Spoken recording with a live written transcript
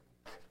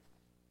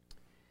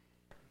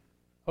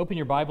Open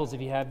your Bibles,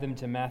 if you have them,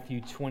 to Matthew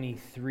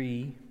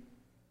 23.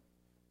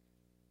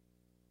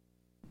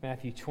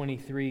 Matthew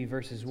 23,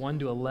 verses 1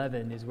 to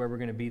 11 is where we're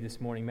going to be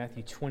this morning.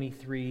 Matthew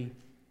 23,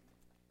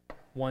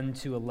 1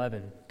 to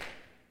 11.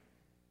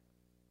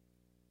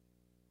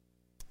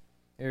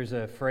 There's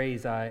a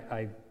phrase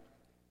I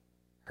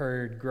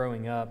heard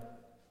growing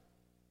up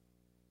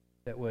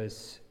that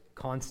was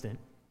constant.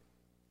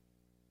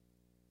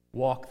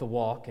 Walk the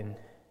walk and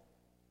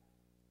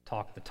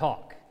talk the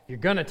talk. If you're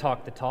going to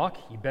talk the talk,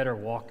 you better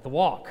walk the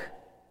walk.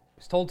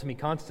 It's told to me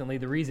constantly.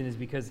 The reason is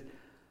because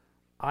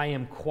I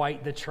am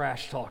quite the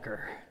trash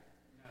talker.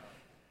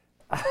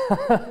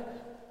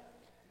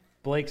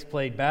 Blake's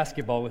played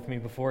basketball with me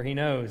before, he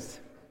knows.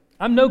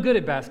 I'm no good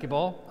at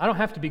basketball. I don't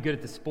have to be good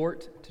at the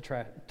sport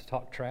to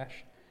talk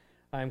trash.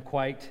 I am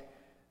quite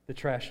the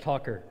trash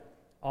talker.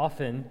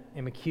 Often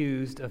am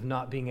accused of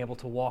not being able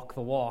to walk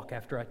the walk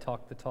after I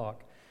talk the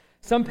talk.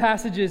 Some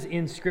passages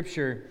in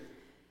Scripture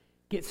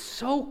get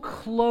so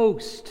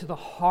close to the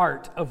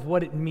heart of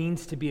what it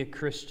means to be a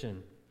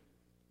Christian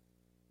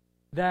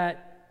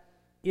that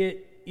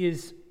it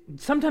is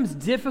sometimes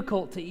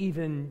difficult to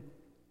even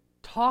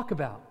talk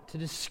about, to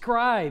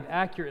describe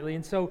accurately.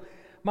 And so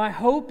my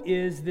hope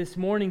is this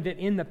morning that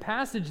in the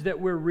passage that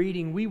we're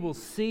reading, we will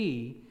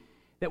see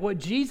that what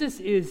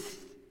Jesus is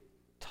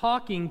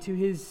talking to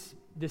his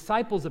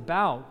disciples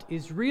about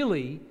is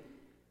really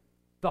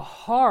the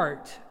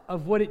heart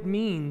of what it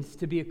means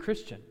to be a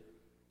Christian.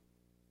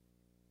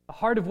 The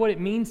heart of what it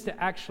means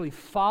to actually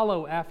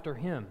follow after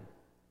him.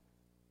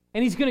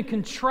 And he's going to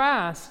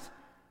contrast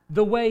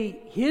the way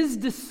his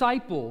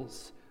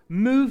disciples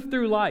move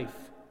through life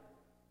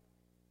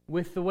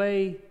with the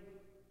way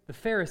the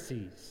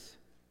Pharisees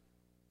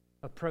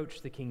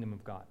approach the kingdom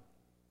of God.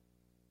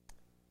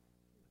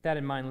 With that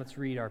in mind, let's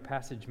read our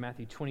passage,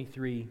 Matthew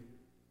 23,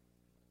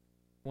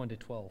 1 to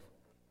 12.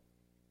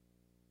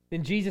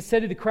 Then Jesus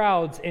said to the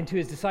crowds and to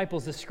his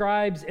disciples, "The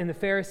scribes and the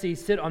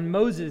Pharisees sit on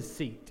Moses'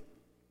 seat.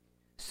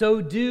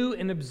 So do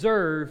and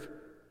observe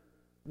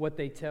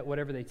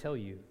whatever they tell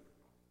you,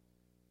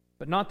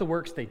 but not the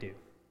works they do.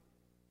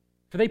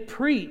 For they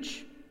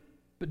preach,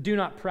 but do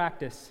not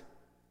practice.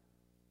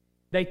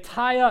 They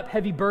tie up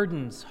heavy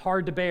burdens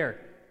hard to bear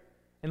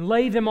and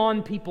lay them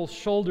on people's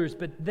shoulders,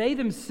 but they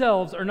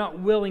themselves are not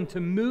willing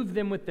to move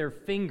them with their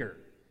finger.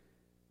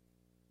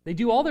 They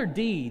do all their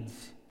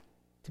deeds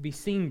to be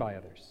seen by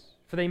others,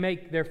 for they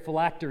make their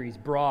phylacteries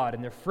broad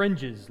and their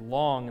fringes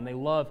long, and they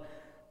love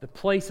the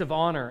place of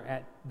honor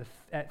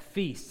at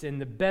feasts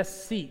and the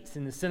best seats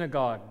in the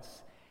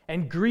synagogues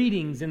and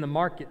greetings in the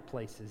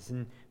marketplaces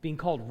and being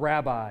called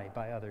rabbi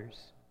by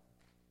others.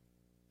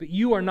 But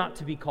you are not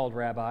to be called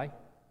rabbi,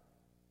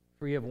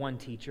 for you have one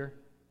teacher,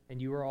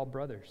 and you are all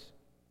brothers.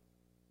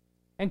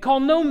 And call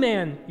no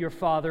man your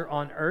father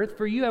on earth,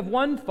 for you have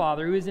one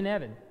Father who is in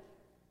heaven.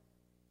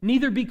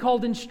 Neither be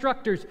called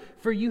instructors,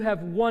 for you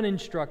have one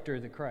instructor,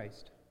 the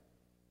Christ.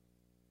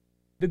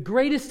 The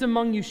greatest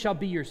among you shall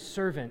be your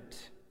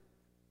servant.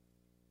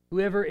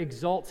 Whoever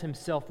exalts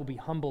himself will be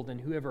humbled, and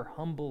whoever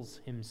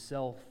humbles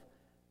himself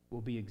will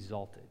be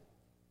exalted."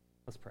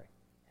 Let's pray.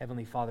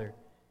 Heavenly Father,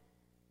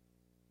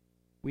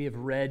 we have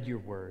read your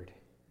word.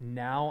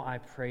 Now I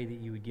pray that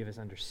you would give us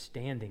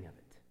understanding of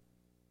it.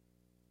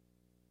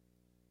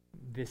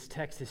 This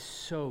text is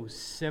so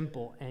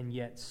simple and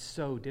yet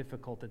so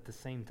difficult at the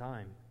same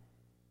time.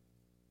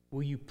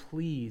 Will you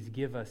please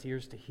give us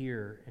ears to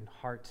hear and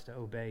hearts to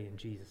obey in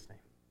Jesus' name?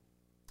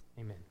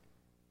 Amen.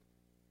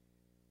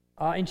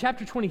 In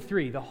chapter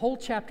 23, the whole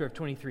chapter of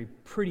 23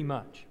 pretty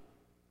much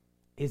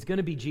is going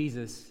to be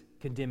Jesus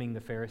condemning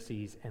the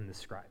Pharisees and the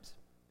scribes.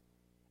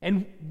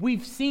 And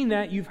we've seen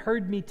that. You've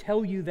heard me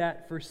tell you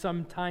that for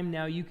some time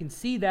now. You can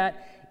see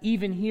that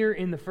even here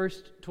in the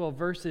first 12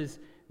 verses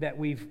that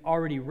we've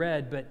already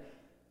read. But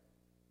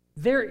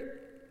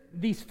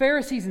these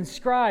Pharisees and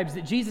scribes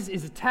that Jesus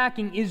is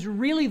attacking is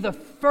really the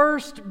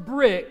first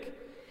brick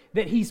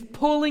that he's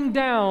pulling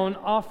down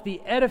off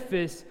the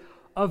edifice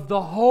of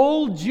the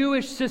whole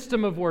Jewish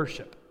system of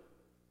worship.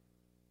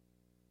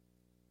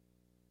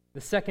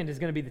 The second is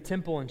going to be the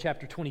temple in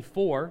chapter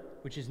 24,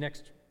 which is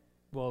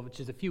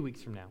a few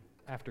weeks from now,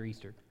 after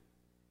Easter.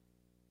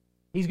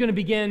 He's going to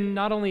begin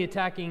not only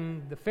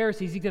attacking the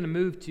Pharisees, he's going to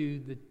move to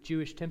the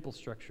Jewish temple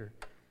structure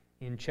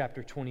in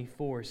chapter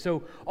 24.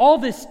 So all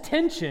this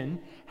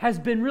tension has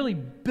been really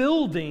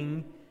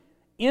building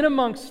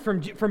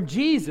from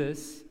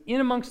Jesus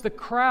in amongst the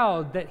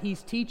crowd that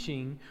he's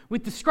teaching,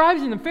 with the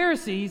scribes and the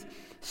Pharisees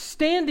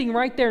standing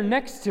right there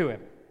next to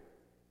him.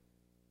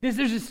 There's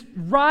this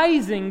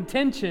rising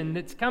tension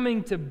that's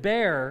coming to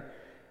bear,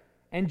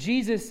 and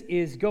Jesus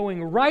is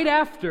going right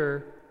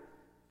after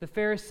the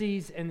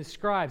Pharisees and the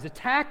scribes,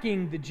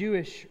 attacking the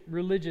Jewish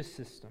religious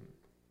system.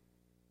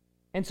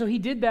 And so he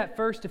did that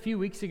first a few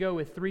weeks ago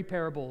with 3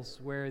 parables,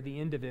 where the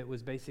end of it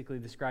was basically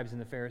the scribes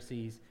and the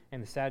Pharisees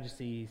and the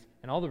Sadducees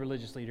and all the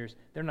religious leaders,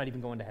 they're not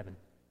even going to heaven.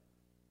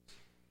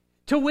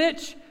 To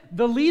which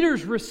the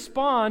leaders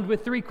respond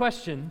with 3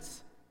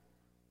 questions,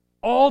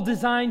 all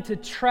designed to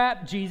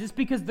trap Jesus,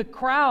 because the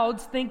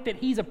crowds think that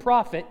he's a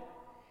prophet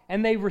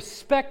and they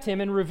respect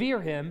him and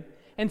revere him,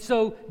 and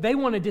so they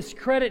want to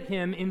discredit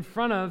him in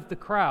front of the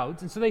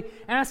crowds. And so they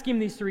ask him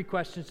these 3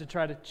 questions to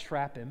try to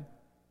trap him.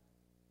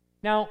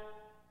 Now,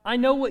 I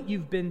know what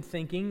you've been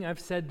thinking. I've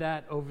said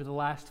that over the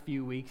last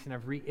few weeks, and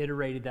I've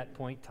reiterated that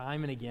point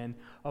time and again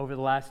over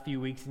the last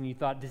few weeks, and you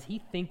thought, does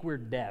he think we're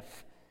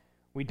deaf?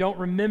 We don't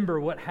remember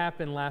what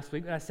happened last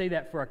week. I say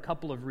that for a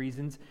couple of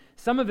reasons.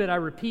 Some of it I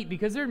repeat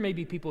because there may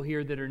be people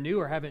here that are new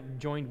or haven't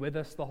joined with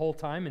us the whole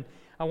time, and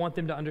I want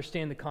them to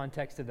understand the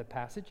context of the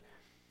passage.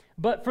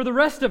 But for the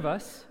rest of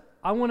us,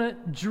 I want to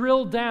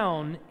drill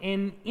down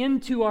and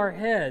into our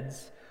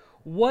heads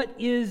what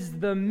is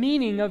the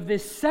meaning of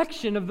this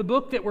section of the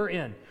book that we're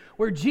in,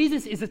 where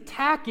Jesus is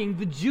attacking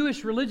the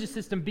Jewish religious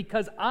system,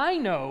 because I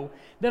know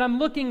that I'm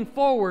looking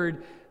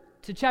forward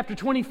to chapter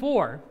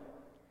 24,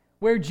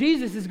 where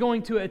Jesus is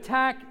going to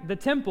attack the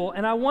temple,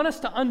 and I want us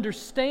to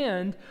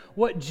understand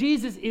what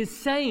Jesus is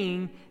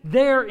saying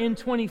there in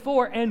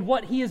 24 and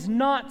what he is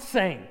not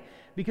saying,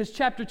 because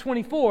chapter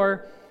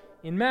 24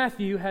 in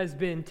Matthew has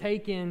been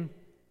taken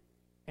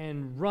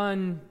and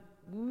run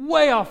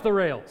way off the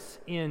rails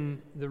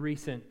in the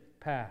recent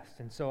past.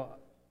 And so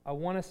I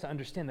want us to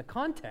understand the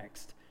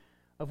context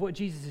of what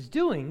Jesus is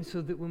doing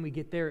so that when we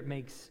get there it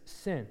makes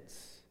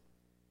sense.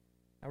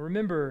 Now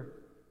remember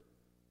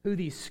who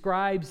these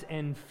scribes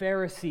and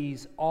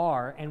Pharisees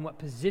are and what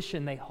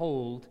position they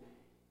hold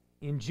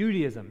in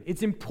Judaism.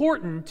 It's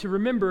important to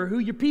remember who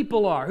your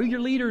people are, who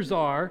your leaders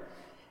are,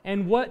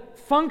 and what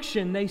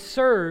function they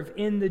serve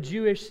in the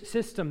Jewish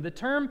system. The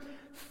term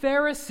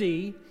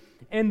Pharisee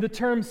and the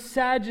term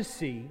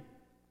Sadducee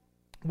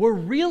were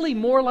really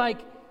more like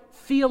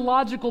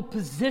theological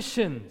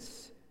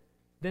positions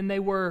than they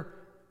were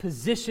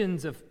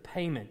positions of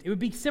payment. It would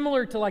be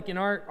similar to like in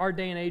our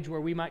day and age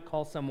where we might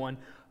call someone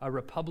a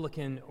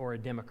Republican or a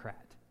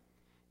Democrat.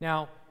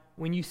 Now,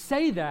 when you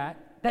say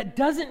that, that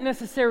doesn't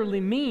necessarily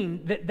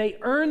mean that they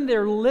earn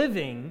their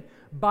living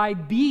by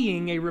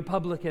being a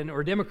Republican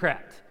or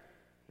Democrat.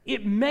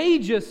 It may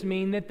just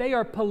mean that they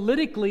are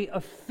politically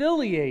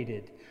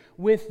affiliated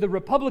with the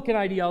Republican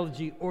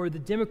ideology or the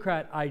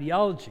Democrat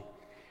ideology.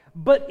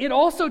 But it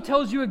also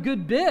tells you a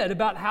good bit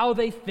about how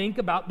they think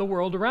about the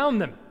world around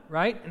them,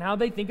 right? And how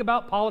they think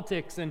about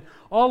politics and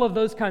all of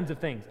those kinds of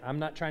things. I'm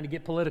not trying to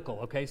get political,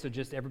 okay? So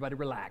just everybody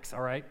relax,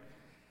 all right?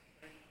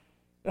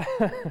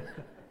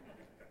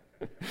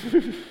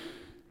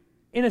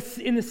 In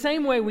the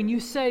same way, when you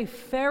say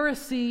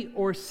Pharisee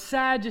or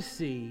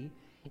Sadducee,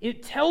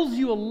 it tells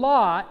you a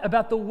lot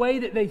about the way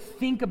that they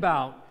think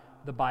about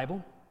the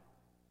Bible.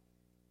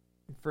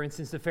 For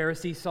instance, the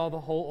Pharisees saw the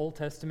whole Old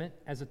Testament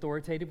as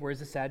authoritative, whereas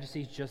the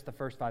Sadducees just the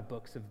first 5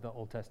 books of the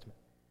Old Testament.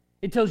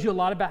 It tells you a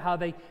lot about how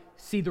they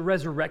see the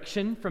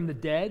resurrection from the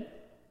dead.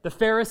 The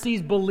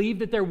Pharisees believed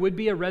that there would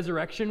be a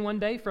resurrection one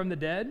day from the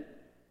dead.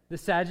 The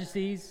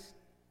Sadducees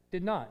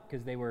did not,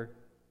 because they were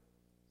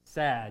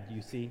sad,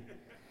 you see.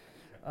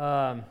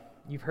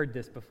 You've heard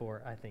this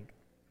before, I think.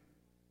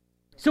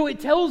 So it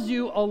tells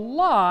you a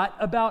lot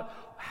about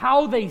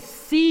how they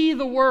see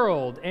the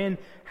world and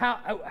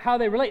how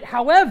they relate.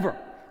 However,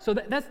 so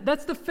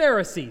that's the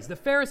Pharisees. The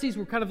Pharisees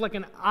were kind of like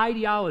an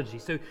ideology.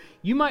 So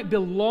you might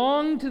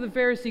belong to the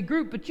Pharisee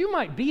group, but you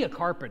might be a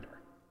carpenter.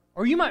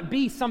 Or you might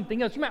be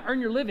something else. You might earn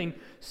your living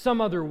some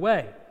other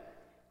way.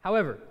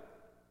 However,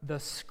 the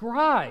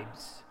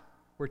scribes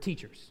were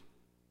teachers.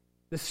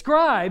 The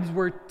scribes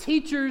were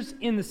teachers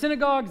in the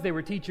synagogues. They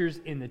were teachers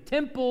in the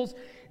temples.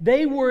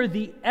 They were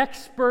the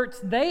experts.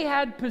 They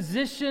had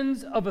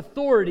positions of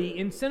authority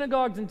in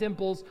synagogues and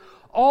temples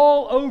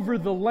all over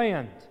the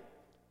land.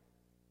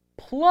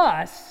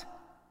 Plus,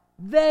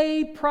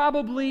 they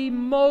probably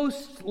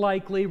most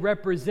likely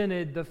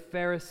represented the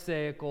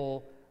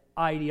Pharisaical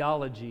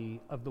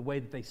ideology of the way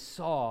that they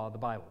saw the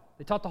Bible.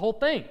 They taught the whole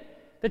thing.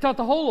 They taught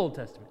the whole Old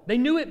Testament. They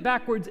knew it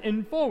backwards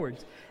and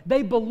forwards.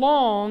 They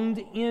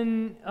belonged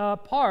in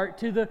part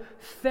to the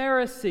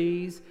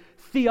Pharisees'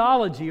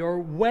 theology or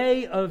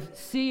way of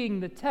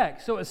seeing the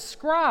text. So a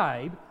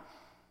scribe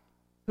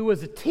who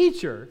was a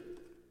teacher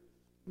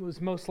was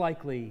most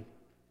likely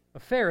a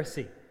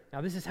Pharisee.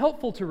 Now this is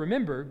helpful to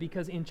remember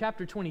because in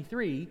chapter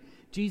 23,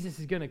 Jesus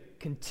is going to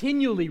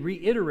continually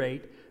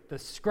reiterate the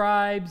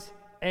scribes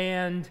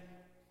and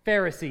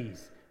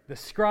Pharisees. The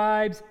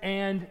scribes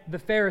and the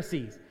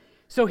Pharisees.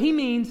 So he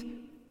means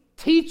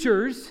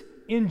teachers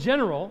in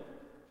general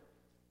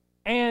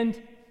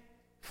and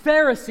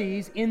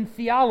Pharisees in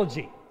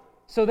theology.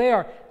 So they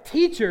are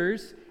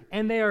teachers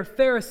and they are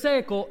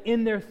Pharisaical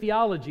in their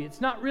theology.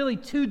 It's not really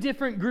 2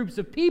 different groups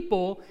of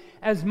people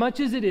as much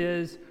as it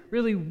is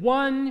really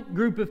one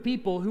group of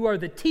people who are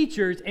the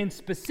teachers, and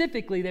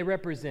specifically they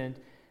represent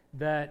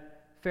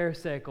that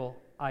Pharisaical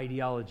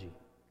ideology.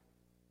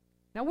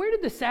 Now, where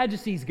did the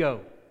Sadducees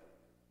go?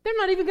 They're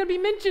not even going to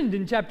be mentioned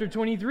in chapter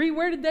 23.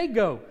 Where did they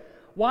go?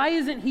 Why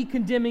isn't he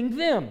condemning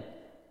them?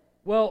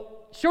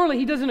 Well, surely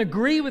he doesn't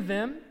agree with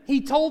them.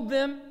 He told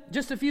them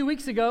just a few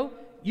weeks ago,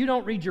 you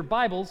don't read your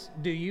Bibles,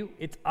 do you?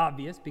 It's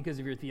obvious because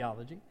of your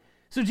theology.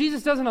 So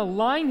Jesus doesn't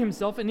align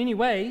himself in any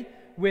way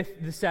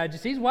with the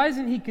Sadducees? Why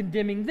isn't he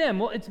condemning them?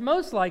 Well, it's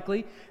most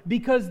likely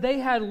because they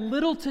had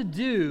little to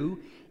do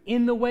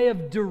in the way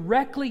of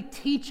directly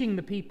teaching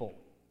the people.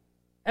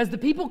 As the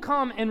people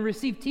come and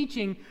receive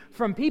teaching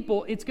from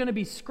people, it's going to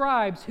be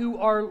scribes who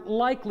are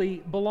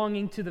likely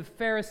belonging to the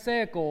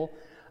Pharisaical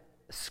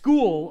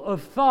school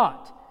of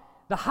thought.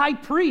 The high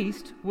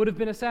priest would have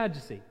been a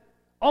Sadducee.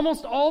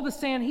 Almost all the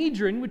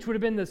Sanhedrin, which would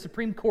have been the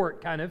Supreme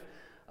Court kind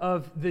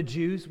of the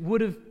Jews,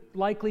 would have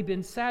likely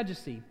been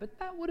Sadducee, but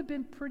that would have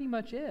been pretty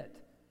much it.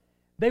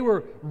 They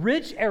were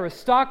rich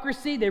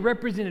aristocracy. They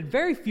represented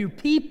very few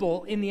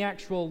people in the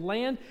actual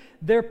land.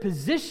 Their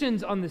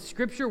positions on the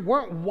Scripture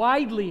weren't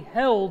widely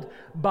held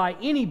by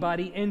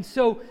anybody, and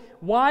so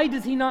why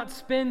does he not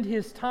spend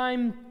his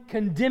time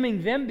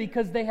condemning them?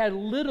 Because they had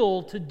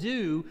little to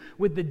do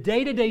with the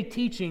day-to-day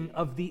teaching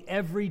of the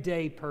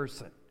everyday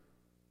person,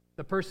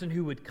 the person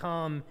who would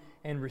come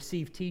and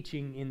receive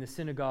teaching in the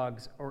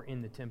synagogues or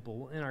in the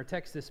temple. In our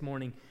text this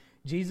morning,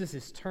 Jesus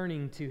is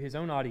turning to his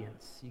own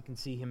audience. You can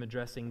see him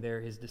addressing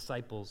there his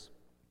disciples.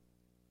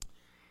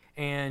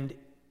 And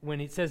when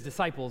it says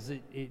disciples,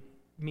 it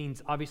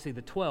means obviously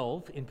the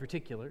 12 in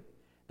particular.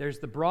 There's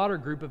the broader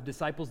group of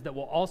disciples that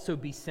will also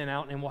be sent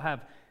out and will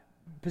have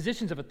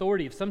positions of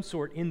authority of some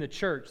sort in the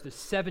church, the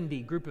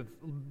 70 group of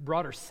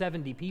broader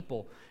 70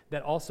 people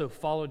that also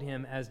followed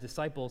him as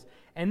disciples.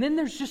 And then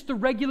there's just the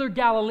regular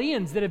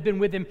Galileans that have been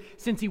with him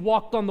since he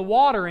walked on the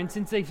water and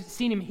since they've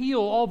seen him heal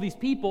all these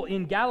people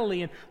in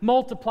Galilee and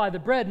multiply the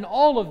bread and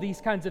all of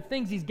these kinds of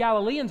things. These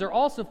Galileans are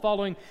also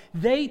following.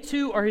 They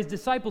too are his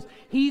disciples.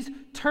 He's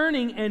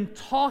turning and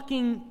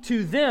talking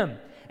to them.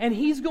 And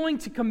he's going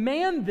to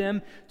command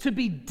them to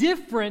be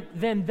different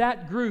than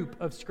that group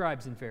of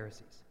scribes and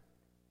Pharisees.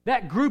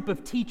 That group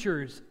of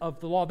teachers of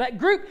the law, that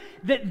group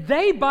that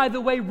they, by the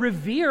way,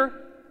 revere,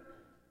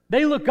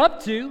 they look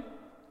up to,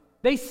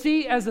 they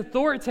see as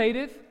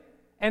authoritative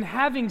and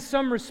having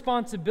some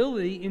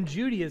responsibility in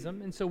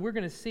Judaism. And so we're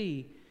going to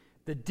see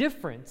the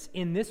difference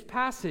in this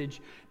passage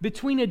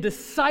between a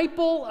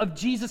disciple of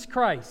Jesus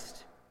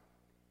Christ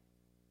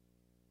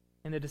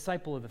and a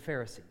disciple of the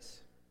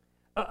Pharisees.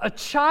 A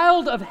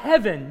child of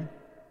heaven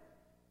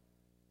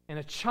and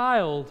a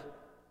child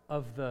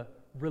of the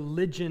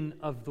religion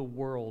of the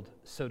world,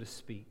 so to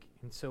speak.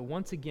 And so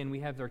once again,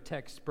 we have our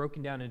text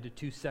broken down into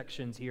two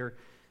sections here.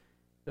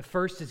 The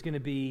first is going to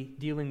be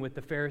dealing with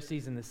the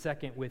Pharisees and the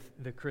second with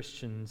the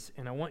Christians.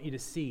 And I want you to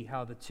see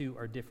how the two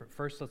are different.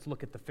 First, let's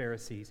look at the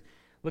Pharisees.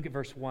 Look at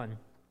verse 1.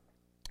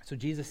 So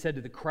Jesus said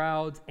to the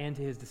crowds and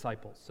to his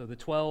disciples, so the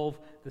 12,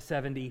 the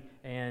 70,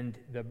 and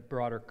the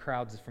broader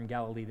crowds from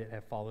Galilee that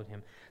have followed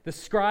him. The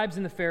scribes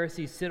and the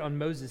Pharisees sit on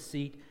Moses'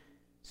 seat.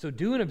 So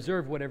do and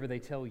observe whatever they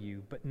tell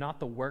you, but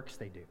not the works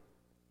they do.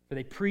 For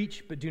they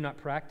preach, but do not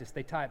practice.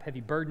 They tie up heavy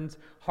burdens,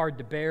 hard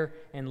to bear,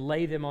 and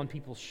lay them on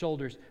people's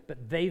shoulders,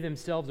 but they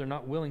themselves are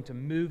not willing to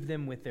move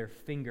them with their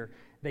finger.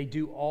 They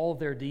do all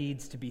their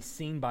deeds to be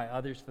seen by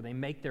others, for they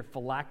make their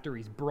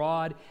phylacteries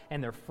broad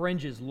and their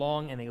fringes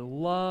long, and they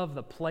love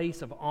the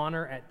place of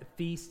honor at the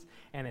feasts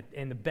and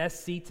the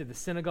best seats of the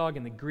synagogue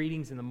and the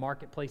greetings in the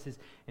marketplaces,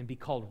 and be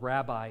called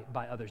rabbi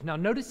by others. Now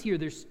notice here,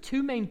 there's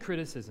two main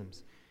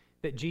criticisms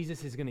that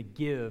Jesus is going to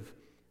give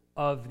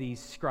of these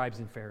scribes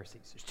and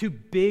Pharisees. There's two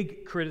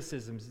big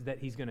criticisms that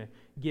he's going to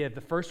give. The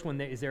first one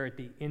is there at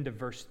the end of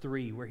verse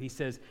 3, where he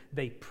says,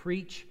 they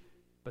preach,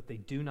 but they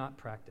do not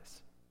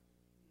practice.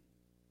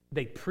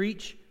 They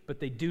preach, but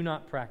they do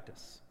not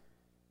practice.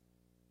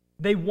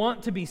 They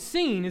want to be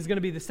seen is going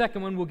to be the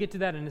second one. We'll get to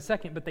that in a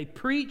second. But they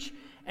preach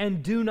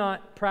and do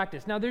not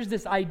practice. Now, there's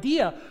this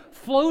idea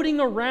floating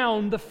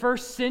around the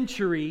first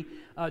century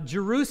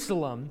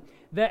Jerusalem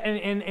that,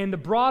 and the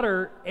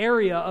broader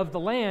area of the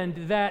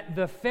land, that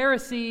the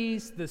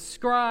Pharisees, the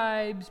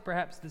scribes,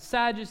 perhaps the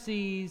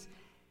Sadducees,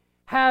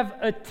 have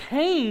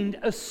attained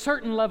a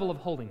certain level of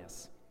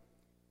holiness.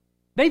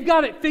 They've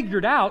got it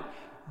figured out.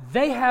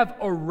 They have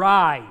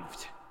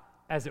arrived,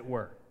 as it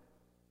were.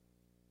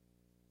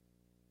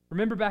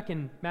 Remember back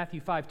in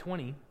Matthew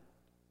 5:20,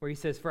 where he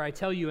says, "For I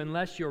tell you,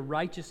 unless your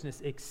righteousness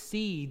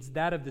exceeds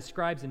that of the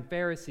scribes and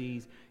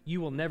Pharisees,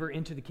 you will never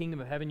enter the kingdom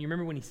of heaven." You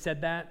remember when he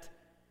said that?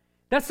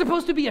 That's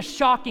supposed to be a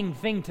shocking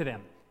thing to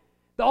them.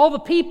 All the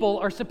people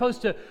are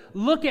supposed to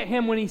look at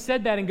him when he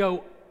said that and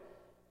go,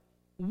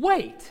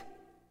 wait,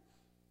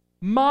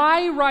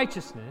 my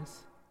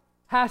righteousness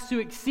has to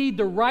exceed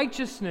the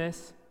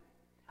righteousness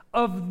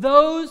of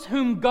those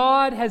whom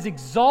God has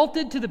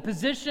exalted to the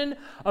position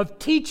of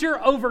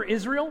teacher over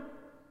Israel?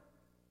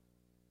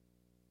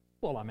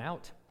 Well, I'm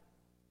out.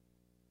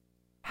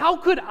 How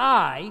could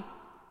I,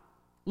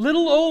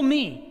 little old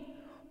me,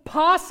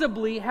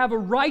 possibly have a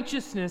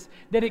righteousness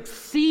that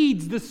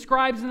exceeds the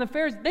scribes and the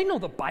Pharisees? They know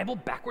the Bible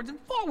backwards and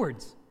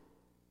forwards.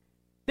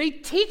 They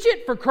teach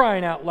it, for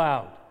crying out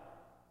loud.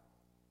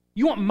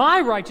 You want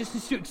my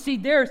righteousness to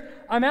exceed theirs?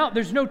 I'm out.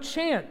 There's no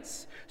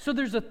chance. So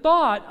there's a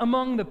thought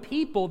among the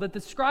people that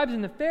the scribes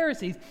and the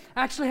Pharisees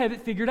actually have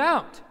it figured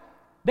out.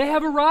 They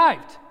have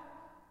arrived.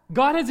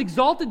 God has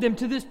exalted them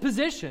to this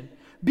position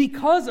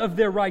because of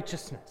their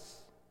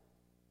righteousness.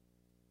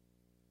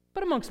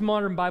 But amongst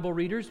modern Bible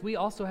readers, we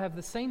also have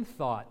the same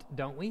thought,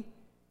 don't we?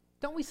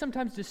 Don't we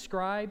sometimes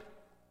describe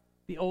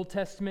the Old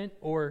Testament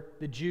or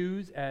the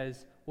Jews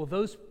as, well,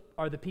 those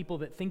are the people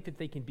that think that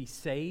they can be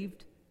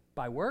saved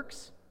by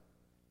works?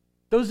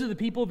 Those are the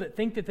people that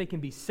think that they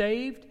can be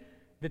saved,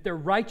 that their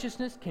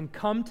righteousness can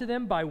come to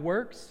them by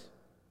works?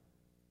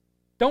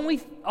 Don't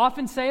we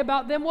often say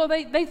about them, well,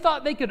 they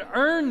thought they could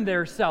earn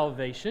their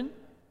salvation.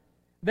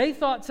 They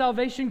thought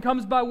salvation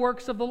comes by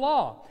works of the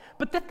law.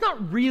 But that's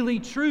not really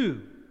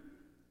true.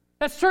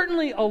 That's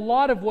certainly a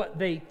lot of what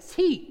they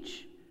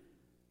teach.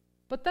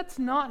 But that's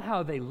not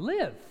how they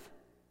live.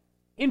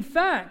 In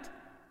fact,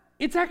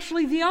 it's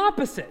actually the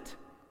opposite.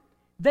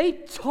 They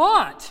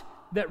taught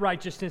that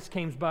righteousness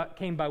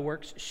came by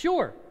works,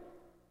 sure.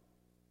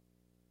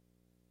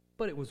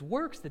 But it was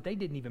works that they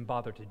didn't even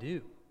bother to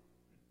do.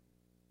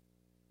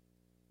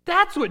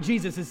 That's what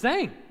Jesus is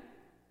saying.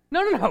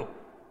 No.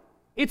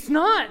 It's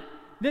not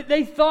that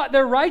they thought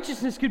their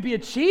righteousness could be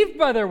achieved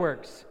by their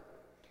works.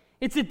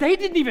 It's that they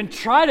didn't even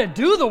try to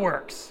do the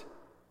works.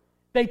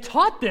 They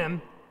taught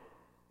them,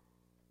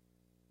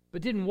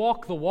 but didn't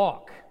walk the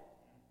walk.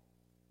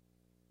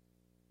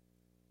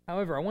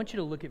 However, I want you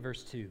to look at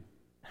verse 2.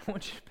 I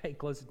want you to pay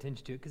close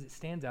attention to it because it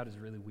stands out as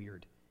really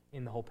weird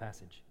in the whole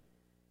passage.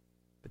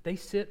 But they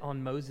sit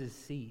on Moses'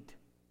 seat,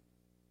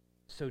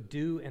 so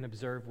do and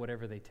observe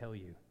whatever they tell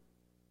you.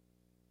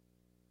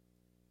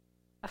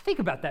 Now think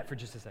about that for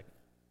just a second.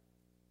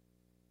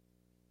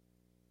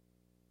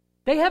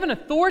 They have an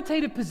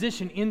authoritative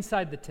position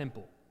inside the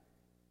temple.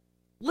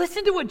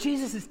 Listen to what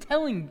Jesus is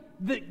telling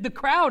the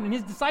crowd and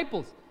his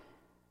disciples.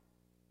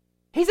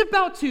 He's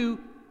about to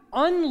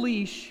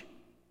unleash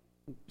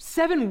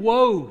 7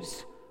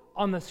 woes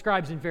on the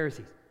scribes and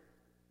Pharisees.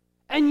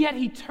 And yet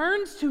he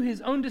turns to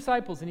his own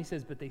disciples and he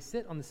says, but they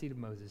sit on the seat of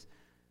Moses,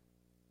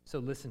 so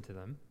listen to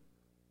them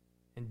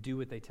and do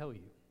what they tell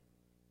you.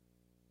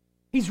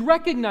 He's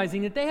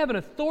recognizing that they have an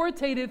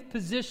authoritative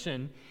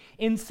position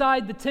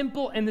inside the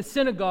temple and the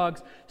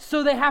synagogues,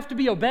 so they have to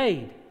be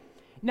obeyed.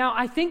 Now,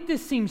 I think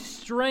this seems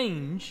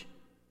strange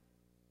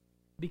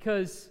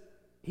because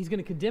he's going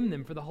to condemn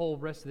them for the whole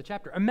rest of the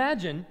chapter.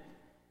 Imagine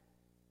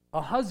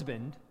a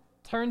husband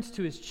turns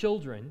to his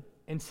children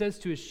and says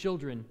to his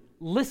children,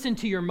 listen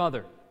to your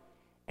mother,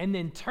 and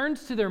then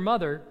turns to their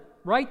mother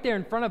right there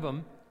in front of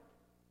them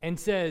and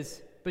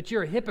says, but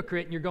you're a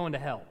hypocrite and you're going to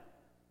hell.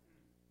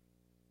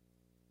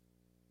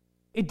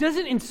 It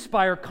doesn't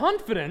inspire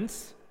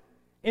confidence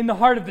in the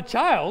heart of the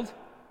child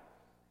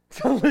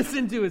to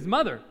listen to his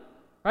mother,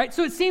 right?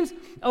 So it seems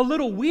a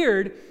little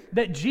weird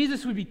that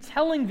Jesus would be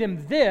telling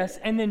them this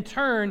and then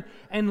turn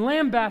and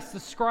lambast the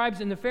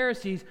scribes and the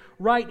Pharisees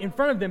right in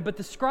front of them. But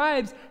the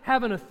scribes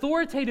have an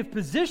authoritative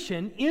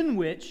position in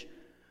which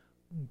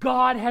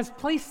God has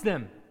placed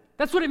them.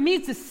 That's what it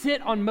means to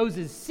sit on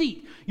Moses'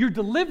 seat. You're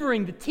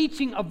delivering the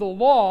teaching of the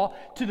law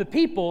to the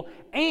people,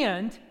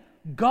 and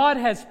God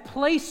has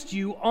placed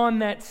you on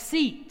that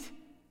seat.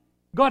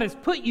 God has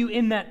put you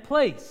in that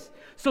place.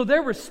 So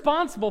they're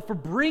responsible for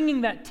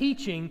bringing that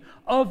teaching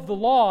of the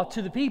law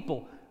to the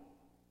people,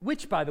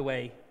 which, by the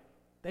way,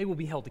 they will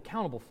be held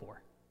accountable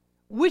for.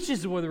 Which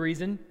is the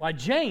reason why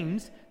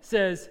James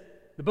says,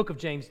 the book of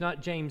James,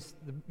 not James,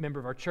 the member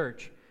of our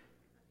church,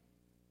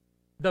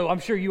 though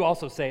I'm sure you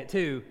also say it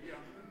too,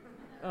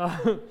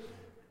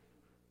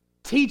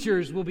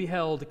 teachers will be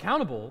held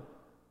accountable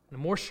in a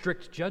more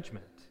strict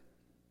judgment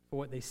for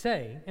what they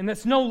say. And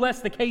that's no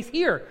less the case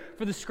here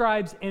for the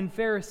scribes and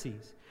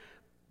Pharisees.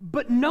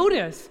 But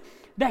notice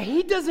that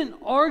he doesn't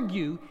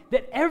argue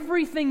that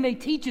everything they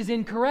teach is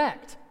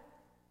incorrect.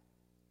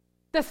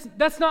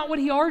 That's not what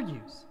he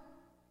argues.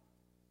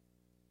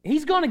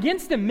 He's gone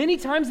against them many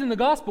times in the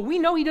gospel. We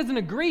know he doesn't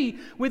agree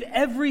with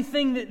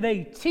everything that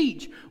they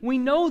teach. We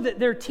know that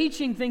they're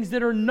teaching things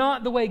that are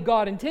not the way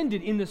God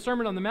intended. In the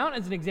Sermon on the Mount,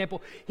 as an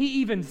example, he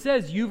even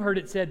says, you've heard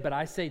it said, but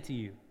I say to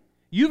you.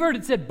 You've heard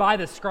it said by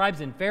the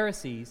scribes and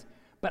Pharisees,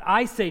 but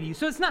I say to you.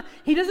 So it's not,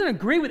 he doesn't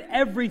agree with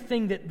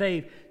everything that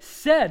they've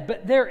said,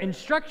 but their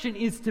instruction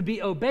is to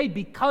be obeyed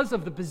because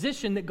of the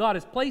position that God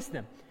has placed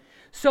them.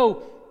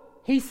 So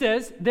he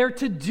says they're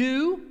to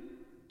do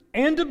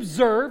and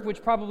observe,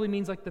 which probably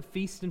means like the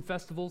feasts and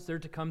festivals they're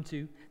to come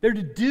to. They're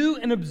to do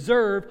and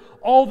observe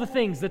all the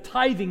things, the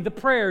tithing, the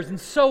prayers, and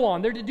so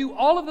on. They're to do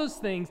all of those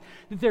things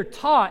that they're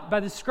taught by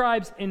the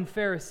scribes and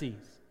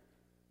Pharisees.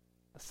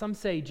 Some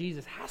say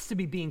Jesus has to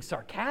be being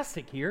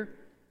sarcastic here.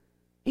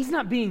 He's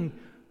not being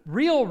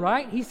real,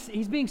 right?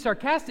 He's being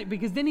sarcastic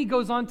because then he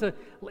goes on to,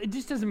 it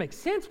just doesn't make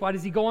sense. Why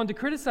does he go on to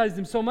criticize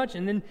them so much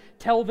and then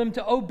tell them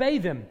to obey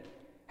them?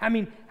 I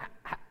mean,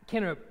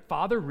 can a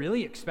father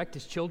really expect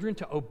his children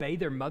to obey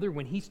their mother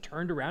when he's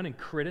turned around and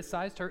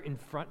criticized her in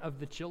front of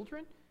the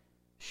children?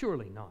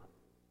 Surely not.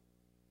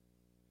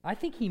 I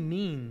think he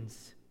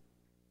means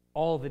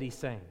all that he's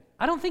saying.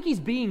 I don't think he's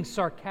being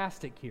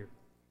sarcastic here.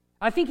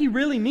 I think he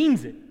really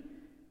means it.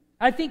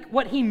 I think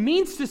what he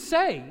means to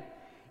say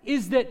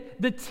is that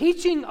the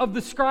teaching of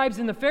the scribes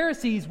and the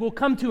Pharisees will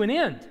come to an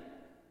end.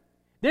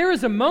 There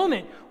is a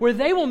moment where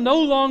they will no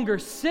longer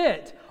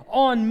sit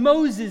on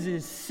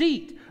Moses'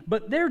 seat,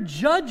 but their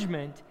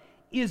judgment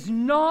is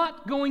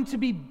not going to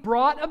be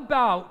brought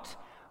about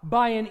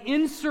by an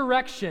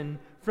insurrection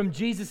from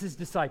Jesus'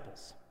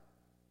 disciples.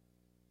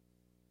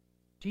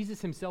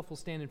 Jesus himself will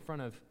stand in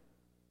front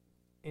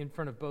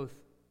of both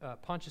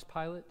Pontius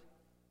Pilate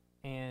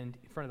and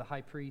in front of the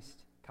high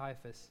priest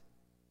Caiaphas,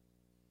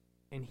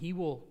 and he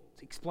will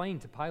explain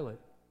to Pilate,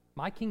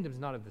 my kingdom's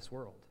not of this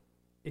world.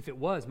 If it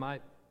was, my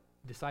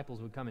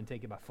disciples would come and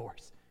take it by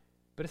force,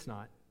 but it's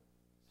not.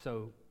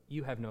 So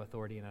you have no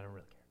authority, and I don't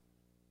really care.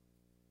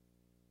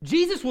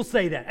 Jesus will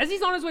say that as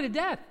he's on his way to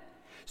death.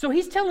 So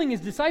he's telling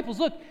his disciples,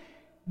 look,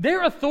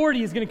 their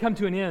authority is going to come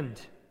to an end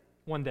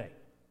one day.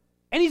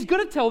 And he's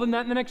going to tell them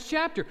that in the next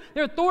chapter.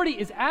 Their authority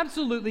is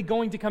absolutely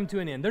going to come to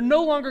an end. They're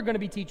no longer going to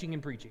be teaching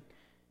and preaching.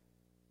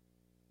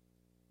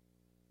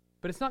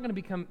 But it's not going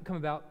to come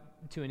about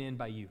to an end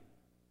by you.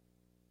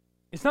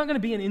 It's not going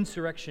to be an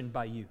insurrection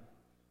by you.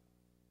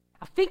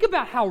 Now think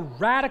about how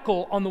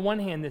radical on the one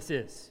hand this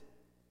is.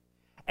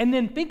 And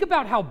then think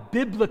about how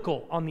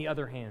biblical on the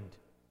other hand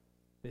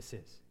this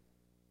is.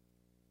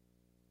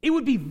 It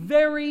would be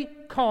very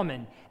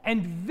common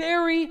and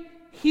very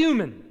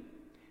human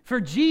for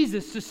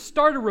Jesus to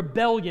start a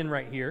rebellion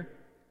right here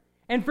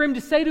and for him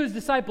to say to his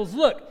disciples,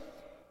 look,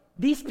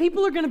 these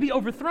people are going to be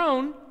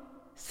overthrown,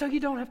 so you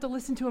don't have to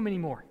listen to them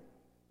anymore.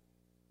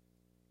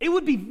 It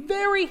would be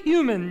very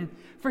human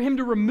for him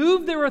to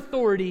remove their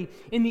authority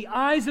in the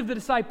eyes of the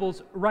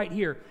disciples right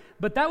here.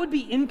 But that would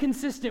be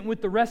inconsistent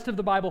with the rest of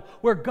the Bible,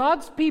 where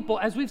God's people,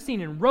 as we've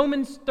seen in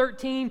Romans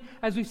 13,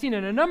 as we've seen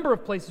in a number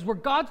of places, where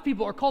God's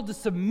people are called to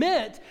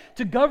submit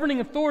to governing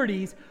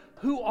authorities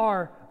who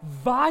are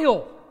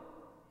vile,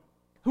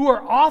 who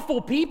are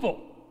awful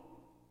people.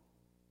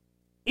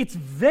 It's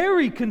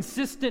very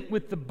consistent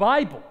with the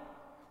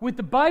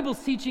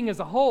Bible's teaching as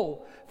a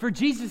whole, for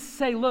Jesus to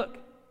say, look,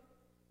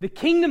 the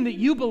kingdom that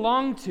you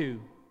belong to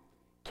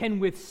can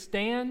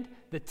withstand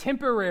the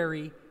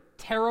temporary,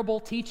 terrible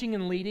teaching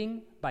and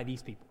leading by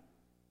these people.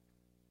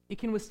 It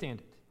can withstand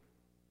it.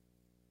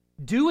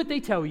 Do what they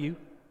tell you.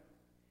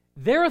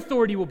 Their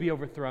authority will be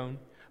overthrown,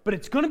 but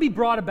it's going to be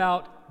brought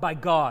about by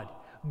God.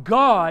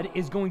 God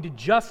is going to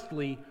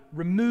justly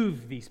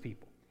remove these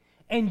people.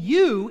 And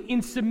you,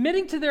 in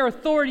submitting to their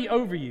authority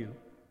over you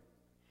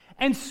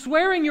and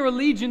swearing your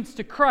allegiance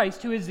to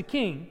Christ, who is the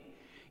King,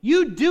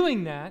 you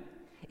doing that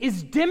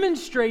is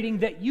demonstrating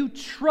that you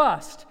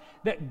trust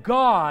that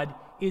God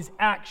is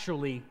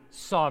actually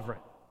sovereign.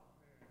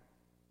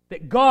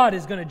 That God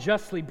is going to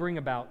justly bring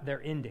about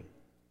their ending.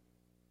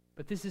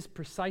 But this is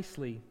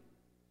precisely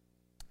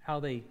how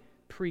they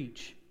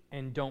preach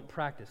and don't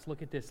practice.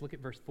 Look at this. Look at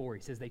verse 4.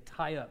 He says they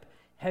tie up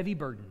heavy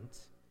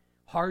burdens,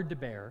 hard to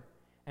bear,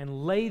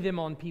 and lay them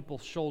on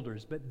people's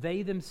shoulders, but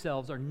they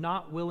themselves are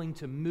not willing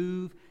to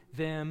move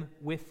them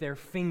with their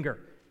finger.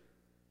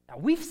 Now,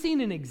 we've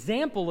seen an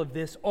example of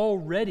this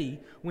already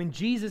when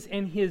Jesus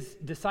and his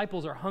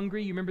disciples are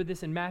hungry. You remember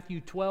this in Matthew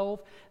 12?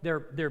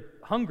 They're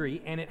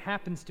hungry, and it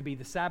happens to be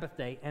the Sabbath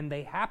day, and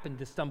they happen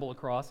to stumble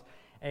across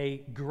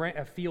a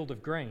field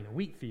of grain, a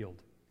wheat field.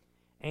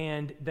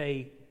 And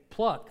they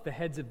pluck the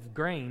heads of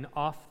grain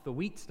off the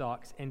wheat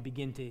stalks and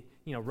begin to,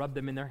 rub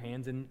them in their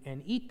hands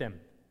and eat them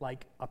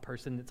like a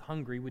person that's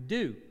hungry would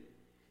do.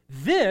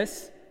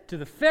 This, to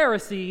the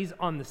Pharisees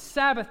on the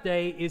Sabbath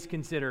day, is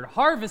considered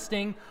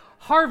harvesting.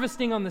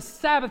 Harvesting on the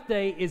Sabbath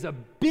day is a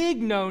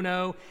big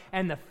no-no,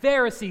 and the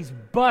Pharisees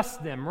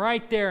bust them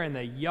right there in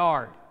the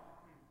yard.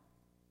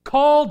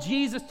 Call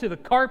Jesus to the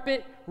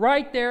carpet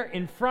right there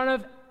in front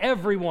of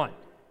everyone.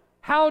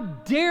 How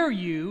dare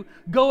you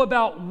go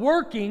about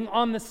working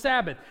on the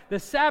Sabbath? The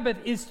Sabbath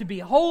is to be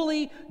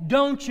holy,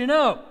 don't you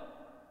know?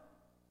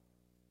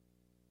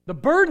 The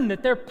burden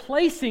that they're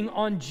placing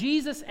on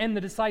Jesus and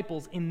the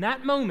disciples in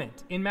that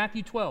moment in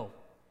Matthew 12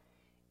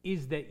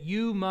 is that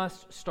you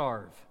must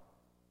starve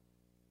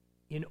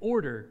in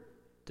order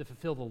to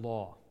fulfill the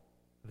law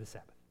of the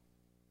Sabbath.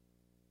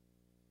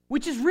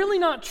 Which is really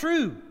not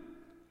true,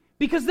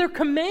 because they're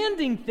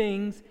commanding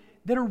things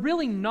that are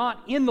really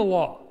not in the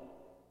law.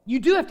 You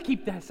do have to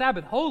keep the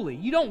Sabbath holy.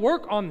 You don't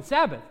work on the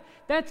Sabbath.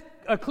 That's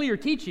a clear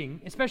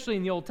teaching, especially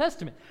in the Old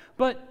Testament.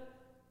 But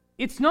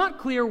it's not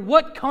clear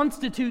what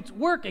constitutes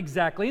work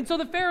exactly. And so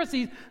the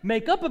Pharisees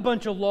make up a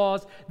bunch of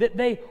laws that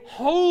they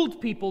hold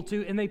people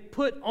to and they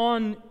put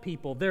on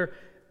people. They're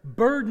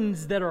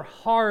burdens that are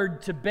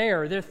hard to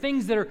bear. They're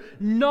things that are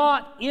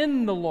not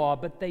in the law,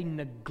 but they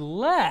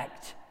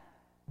neglect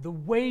the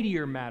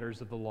weightier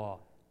matters of the law.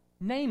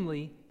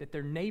 Namely, that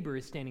their neighbor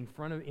is standing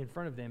in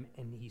front of them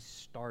and he's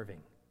starving.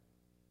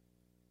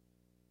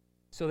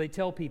 So they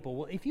tell people,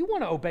 well, if you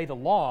want to obey the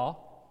law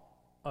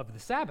of the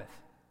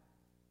Sabbath,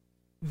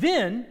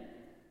 then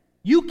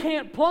you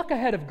can't pluck a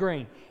head of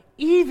grain,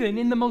 even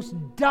in the most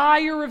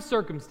dire of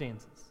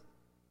circumstances,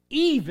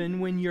 even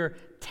when you're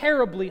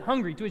terribly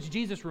hungry, to which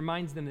Jesus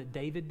reminds them that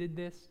David did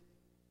this.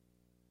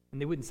 And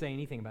they wouldn't say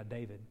anything about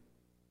David.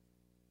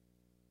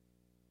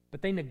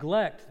 But they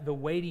neglect the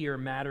weightier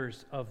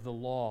matters of the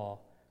law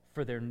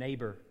for their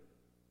neighbor.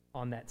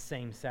 on that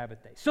same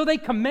Sabbath day. So they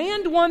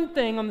command one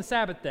thing on the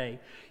Sabbath day,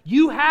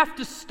 you have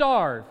to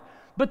starve.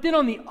 But then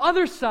on the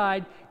other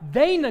side,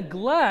 they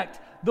neglect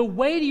the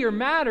weightier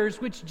matters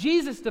which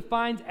Jesus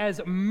defines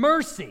as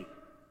mercy.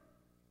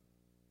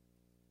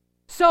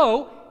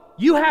 So,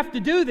 you have to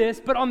do this,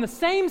 but on the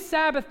same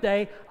Sabbath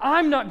day,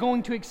 I'm not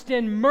going to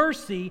extend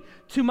mercy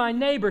to my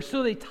neighbor.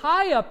 So they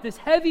tie up this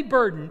heavy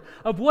burden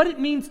of what it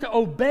means to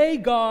obey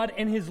God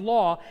and His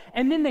law,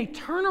 and then they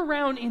turn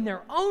around in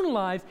their own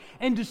lives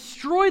and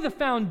destroy the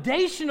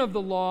foundation of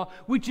the law,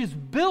 which is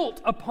built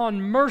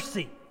upon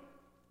mercy,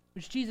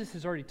 which Jesus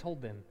has already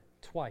told them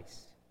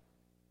twice.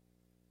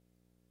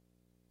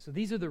 So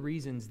these are the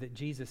reasons that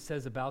Jesus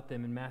says about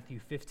them in Matthew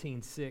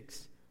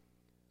 15:6.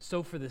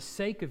 So for the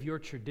sake of your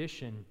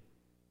tradition,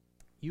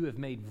 you have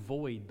made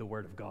void the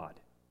word of God.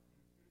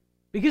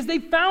 Because they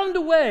found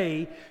a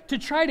way to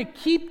try to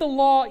keep the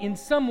law in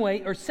some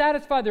way or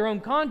satisfy their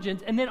own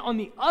conscience, and then on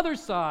the other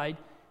side,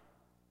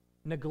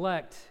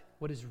 neglect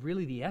what is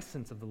really the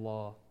essence of the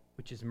law,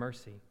 which is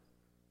mercy.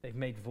 They've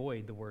made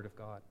void the word of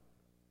God.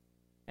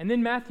 And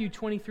then Matthew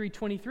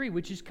 23:23,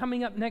 which is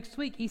coming up next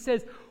week, he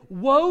says,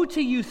 "Woe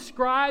to you,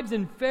 scribes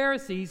and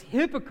Pharisees,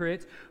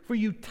 hypocrites, for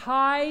you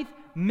tithe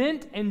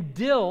mint and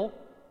dill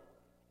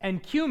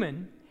and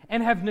cumin,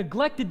 and have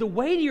neglected the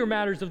weightier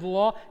matters of the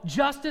law,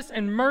 justice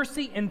and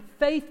mercy and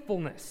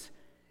faithfulness.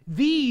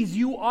 These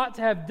you ought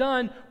to have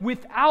done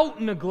without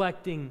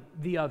neglecting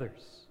the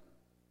others."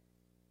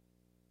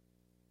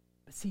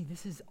 But see,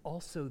 this is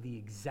also the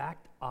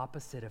exact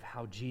opposite of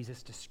how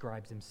Jesus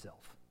describes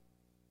himself.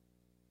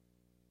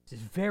 This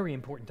is very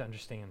important to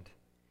understand.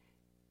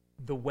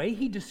 The way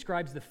he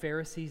describes the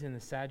Pharisees and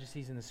the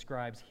Sadducees and the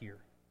scribes here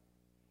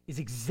is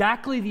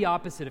exactly the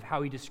opposite of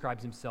how he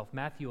describes himself.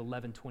 Matthew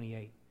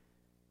 11:28.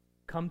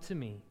 "Come to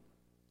me,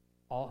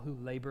 all who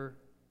labor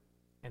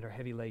and are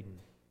heavy laden,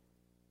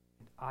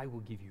 and I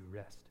will give you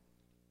rest.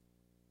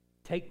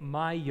 Take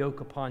my yoke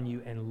upon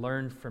you and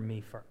learn from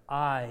me, for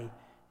I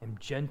am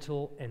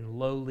gentle and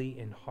lowly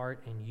in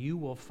heart, and you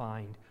will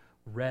find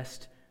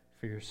rest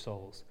for your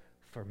souls.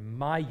 For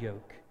my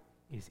yoke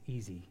is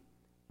easy,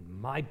 and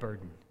my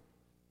burden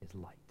is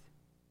light."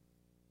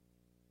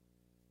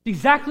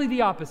 Exactly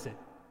the opposite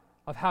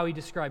of how he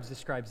describes the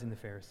scribes and the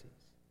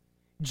Pharisees.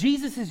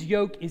 Jesus'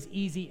 yoke is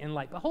easy and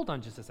light. But hold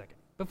on just a second.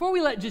 Before we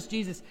let just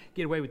Jesus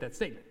get away with that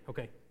statement,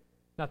 okay?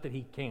 Not that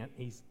he can't.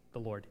 He's the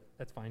Lord.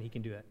 That's fine. He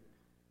can do that.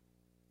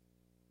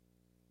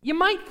 You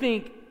might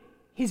think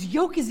his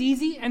yoke is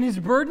easy and his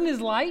burden is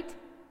light.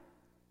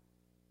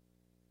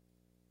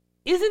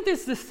 Isn't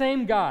this the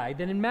same guy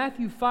that in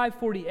Matthew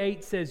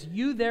 5:48 says,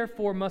 "You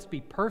therefore must be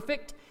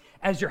perfect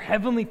as your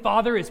heavenly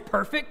Father is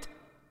perfect"?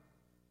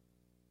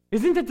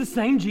 Isn't it the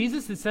same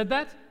Jesus that said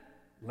that?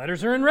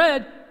 Letters are in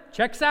red.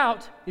 Checks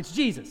out. It's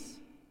Jesus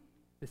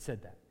that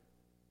said that.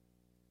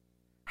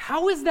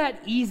 How is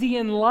that easy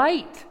and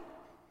light?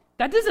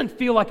 That doesn't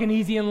feel like an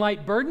easy and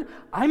light burden.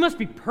 I must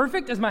be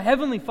perfect as my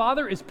heavenly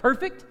Father is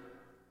perfect.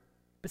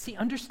 But see,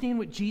 understand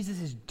what Jesus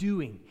is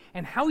doing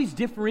and how he's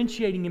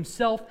differentiating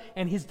himself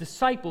and his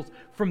disciples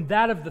from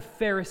that of the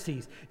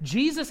Pharisees.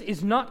 Jesus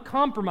is not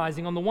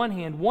compromising, on the one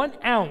hand, 1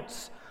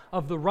 ounce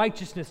of the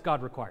righteousness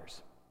God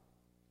requires.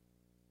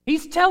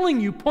 He's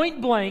telling you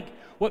point blank,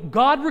 what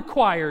God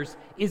requires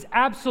is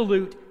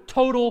absolute,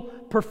 total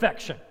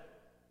perfection.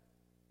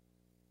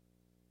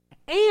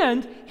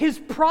 And his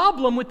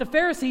problem with the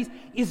Pharisees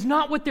is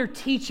not what they're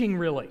teaching,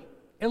 really.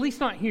 At least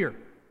not here.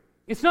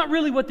 It's not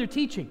really what they're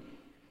teaching.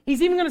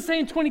 He's even going to say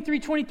in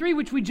 23:23,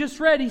 which we just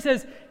read, he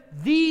says,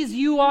 "These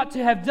you ought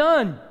to have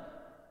done."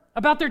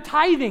 About their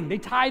tithing. They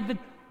tithe the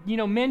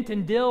mint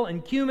and dill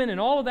and cumin and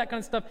all of that kind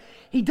of stuff.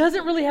 He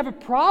doesn't really have a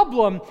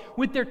problem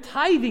with their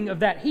tithing of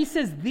that. He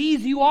says,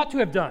 "These you ought to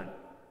have done,"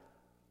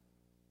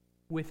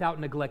 without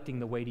neglecting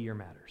the weightier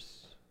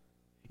matters.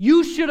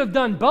 You should have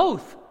done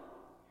both.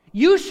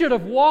 You should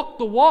have walked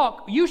the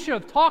walk. You should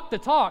have talked the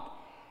talk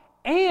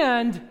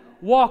and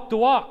walked the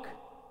walk.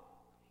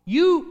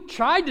 You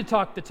tried to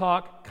talk the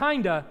talk,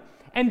 kinda,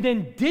 and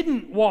then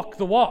didn't walk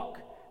the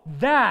walk.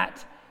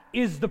 That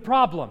is the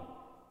problem.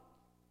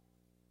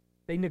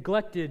 They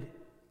neglected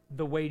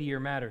the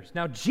weightier matters.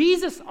 Now,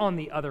 Jesus, on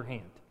the other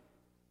hand,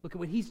 look at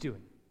what he's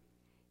doing.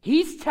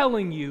 He's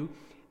telling you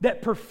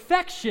that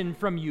perfection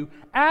from you,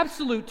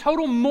 absolute,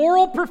 total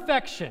moral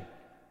perfection,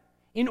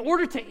 in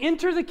order to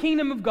enter the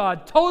kingdom of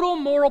God, total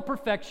moral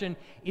perfection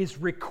is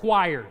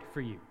required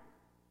for you.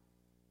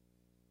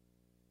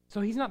 So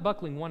he's not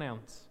buckling 1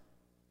 ounce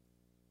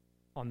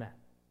on that.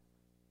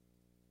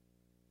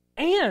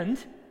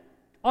 And,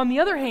 on the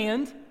other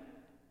hand,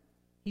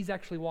 he's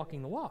actually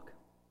walking the walk.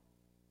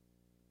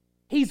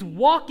 He's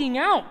walking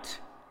out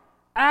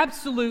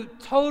absolute,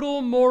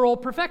 total moral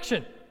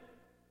perfection.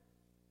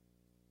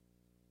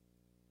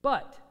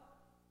 But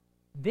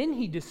then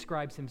he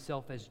describes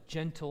himself as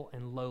gentle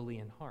and lowly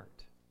in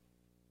heart.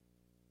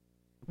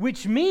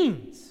 Which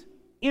means,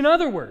 in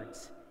other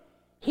words,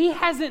 he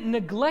hasn't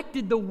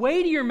neglected the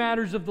weightier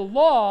matters of the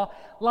law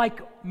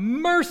like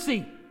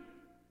mercy.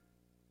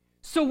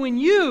 So when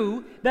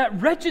you,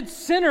 that wretched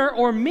sinner,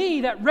 or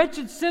me, that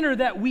wretched sinner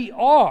that we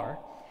are,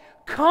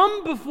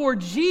 come before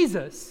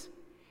Jesus,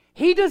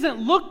 He doesn't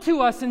look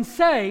to us and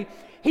say,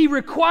 He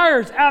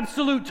requires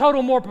absolute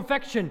total moral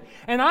perfection,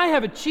 and I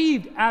have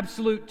achieved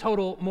absolute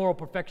total moral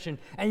perfection,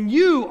 and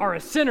you are a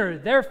sinner,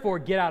 therefore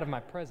get out of my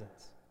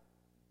presence.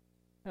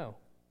 No.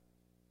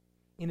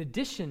 In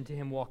addition to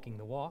Him walking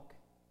the walk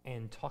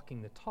and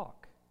talking the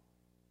talk,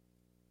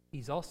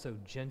 He's also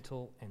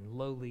gentle and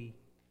lowly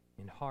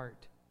in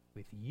heart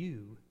with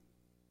you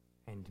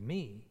and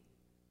me,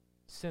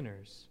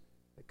 sinners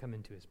that come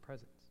into His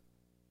presence.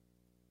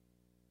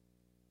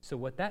 So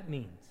what that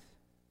means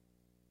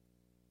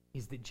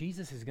is that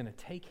Jesus is going to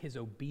take His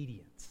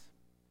obedience,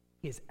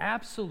 His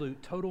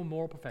absolute total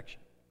moral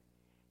perfection,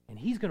 and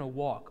He's going to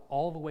walk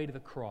all the way to the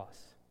cross.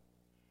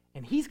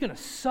 And He's going to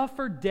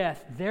suffer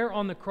death there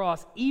on the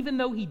cross, even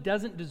though He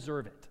doesn't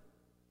deserve it.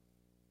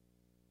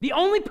 The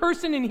only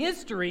person in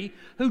history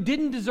who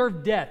didn't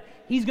deserve death,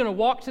 He's going to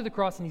walk to the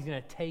cross and He's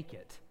going to take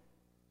it.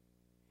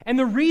 And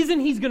the reason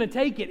He's going to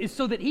take it is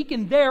so that He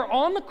can there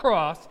on the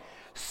cross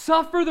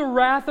suffer the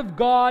wrath of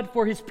God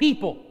for His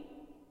people.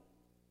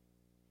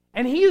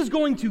 And He is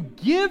going to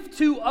give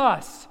to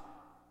us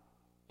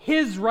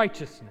His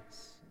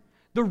righteousness.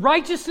 The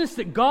righteousness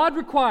that God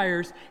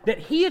requires, that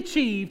He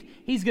achieved,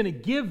 He's going to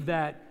give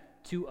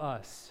that to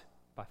us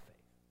by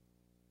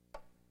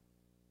faith.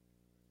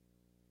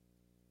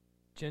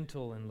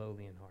 Gentle and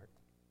lowly in heart.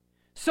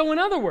 So in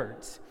other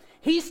words,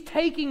 He's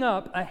taking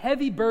up a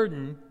heavy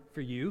burden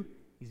for you.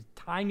 He's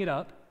tying it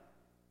up.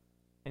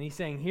 And He's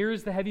saying,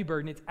 here's the heavy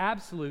burden. It's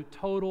absolute,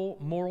 total,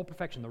 moral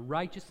perfection. The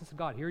righteousness of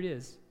God. Here it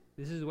is.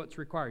 This is what's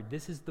required.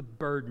 This is the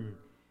burden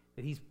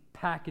that He's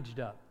packaged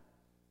up.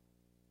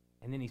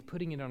 And then He's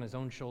putting it on His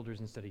own shoulders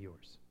instead of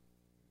yours,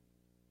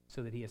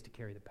 so that He has to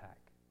carry the pack.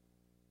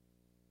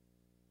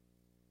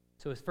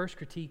 So His first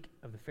critique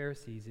of the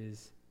Pharisees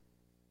is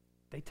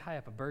they tie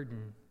up a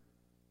burden.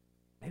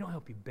 They don't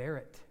help you bear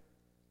it.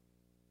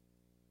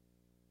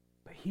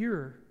 But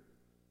here,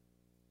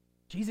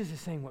 Jesus is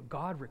saying what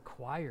God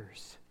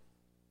requires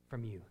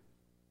from you,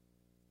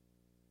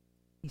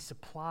 He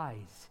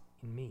supplies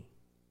in me.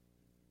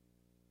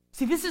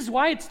 See, this is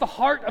why it's the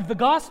heart of the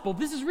gospel.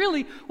 This is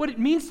really what it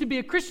means to be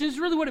a Christian. This is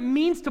really what it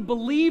means to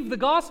believe the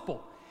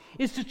gospel,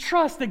 is to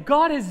trust that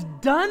God has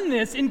done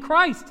this in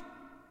Christ.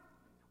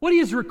 What He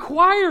has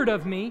required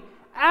of me,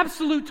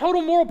 absolute,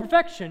 total moral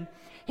perfection,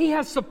 He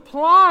has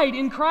supplied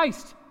in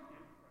Christ.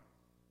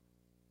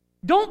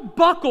 Don't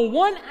buckle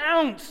 1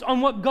 ounce on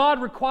what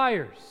God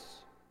requires.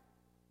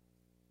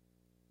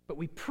 But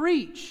we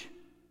preach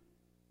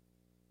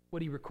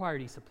what He required,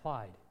 He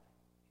supplied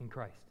in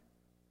Christ.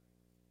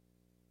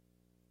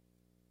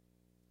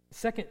 The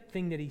second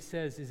thing that He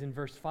says is in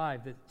verse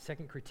 5, the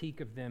second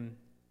critique of them.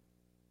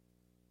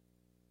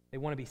 They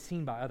want to be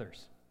seen by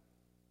others.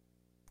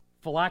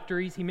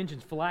 Phylacteries, He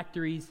mentions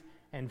phylacteries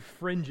and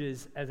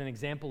fringes as an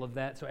example of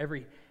that. So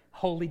every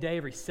holy day,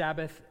 every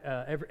Sabbath,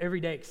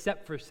 every day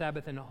except for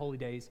Sabbath and holy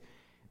days,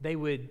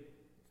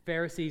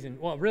 Pharisees and,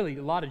 well, really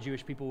a lot of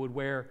Jewish people would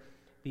wear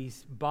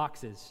these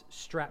boxes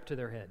strapped to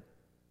their head.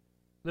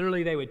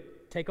 Literally, they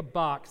would take a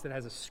box that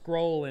has a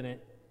scroll in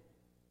it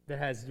that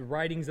has the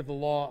writings of the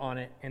law on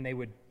it, and they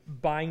would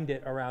bind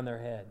it around their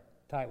head,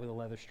 tie it with a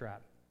leather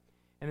strap.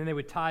 And then they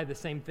would tie the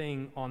same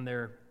thing on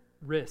their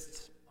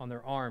wrists, on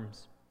their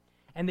arms.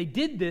 And they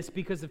did this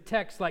because of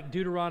texts like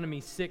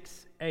Deuteronomy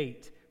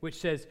 6:8, which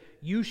says,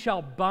 "You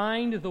shall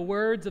bind the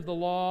words of the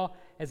law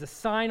as a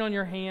sign on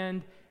your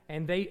hand,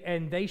 and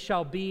they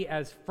shall be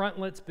as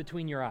frontlets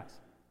between your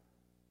eyes."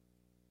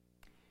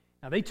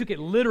 Now, they took it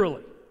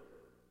literally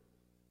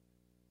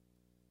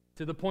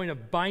to the point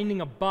of binding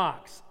a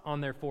box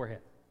on their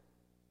forehead.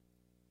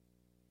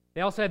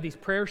 They also have these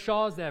prayer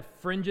shawls that have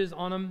fringes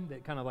on them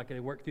that kind of like they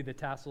work through the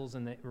tassels,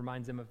 and it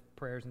reminds them of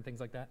prayers and things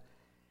like that.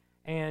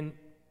 And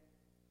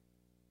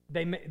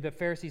the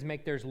Pharisees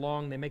make theirs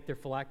long. They make their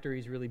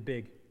phylacteries really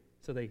big,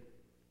 so they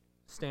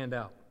stand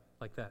out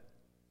like that.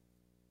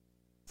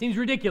 Seems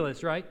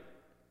ridiculous, right?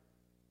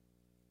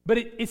 But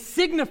it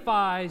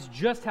signifies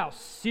just how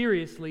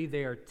seriously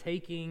they are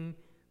taking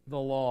the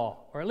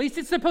law. Or at least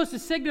it's supposed to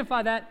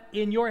signify that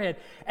in your head.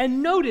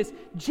 And notice,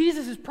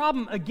 Jesus'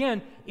 problem,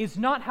 again, is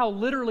not how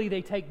literally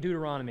they take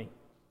Deuteronomy.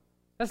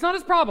 That's not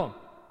His problem.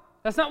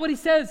 That's not what He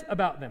says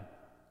about them.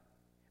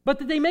 But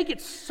that they make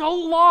it so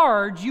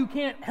large you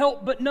can't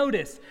help but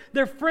notice.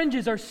 Their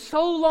fringes are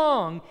so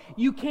long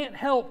you can't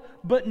help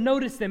but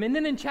notice them. And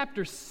then in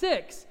chapter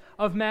 6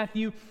 of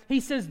Matthew, He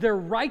says their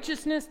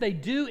righteousness they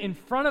do in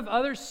front of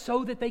others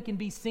so that they can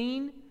be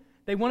seen.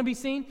 They want to be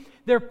seen.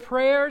 Their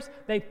prayers,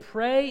 they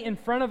pray in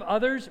front of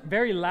others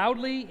very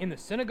loudly in the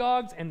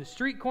synagogues and the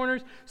street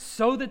corners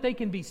so that they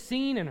can be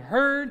seen and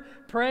heard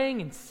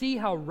praying and see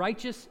how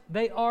righteous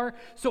they are.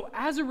 So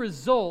as a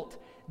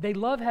result, they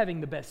love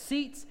having the best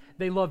seats.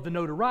 They love the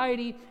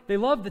notoriety. They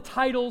love the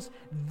titles.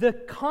 The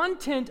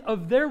content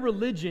of their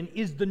religion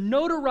is the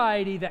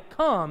notoriety that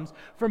comes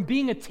from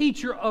being a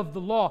teacher of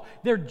the law.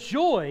 Their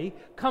joy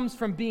comes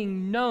from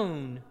being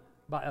known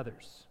by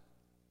others.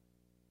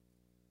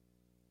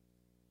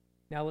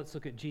 Now let's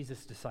look at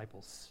Jesus'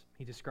 disciples.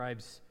 He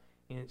describes,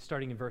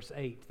 starting in verse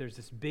 8, there's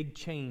this big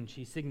change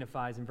he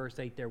signifies in verse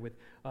 8 there with,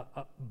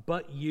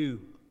 but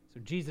you. So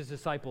Jesus'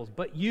 disciples,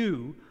 but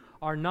you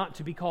are not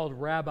to be called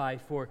rabbi,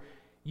 for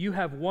you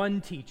have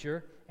one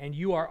teacher, and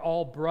you are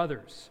all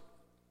brothers.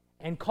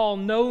 And call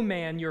no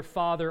man your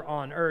father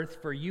on earth,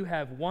 for you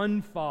have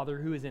one Father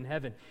who is in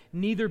heaven.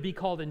 Neither be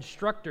called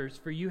instructors,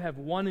 for you have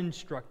one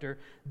instructor,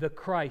 the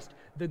Christ.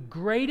 The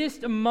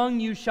greatest among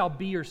you shall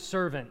be your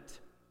servant.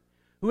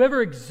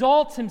 Whoever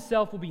exalts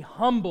himself will be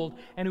humbled,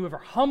 and whoever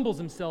humbles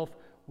himself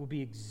will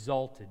be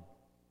exalted.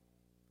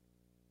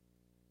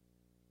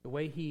 The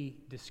way he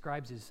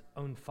describes his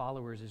own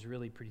followers is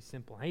really pretty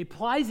simple. He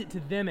applies it to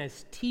them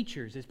as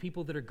teachers, as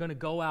people that are going to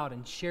go out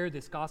and share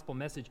this gospel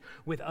message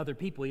with other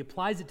people. He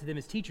applies it to them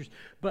as teachers.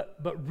 But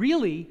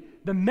really,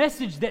 the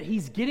message that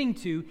he's getting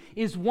to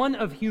is one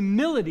of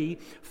humility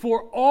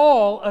for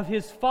all of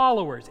his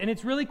followers. And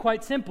it's really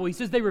quite simple. He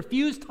says they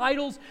refuse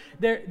titles.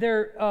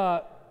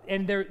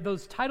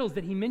 Those titles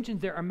that he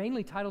mentions there are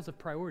mainly titles of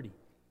priority.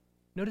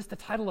 Notice the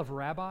title of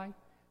rabbi.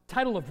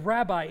 Title of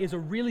rabbi is a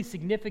really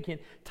significant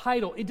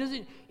title.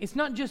 It's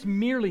not just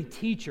merely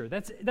teacher.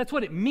 That's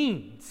what it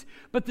means.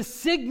 But the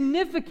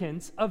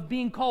significance of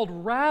being called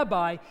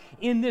rabbi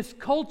in this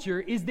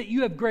culture is that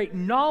you have great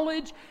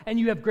knowledge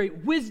and you have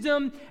great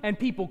wisdom, and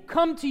people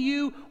come to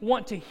you,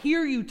 want to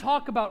hear you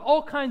talk about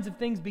all kinds of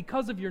things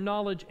because of your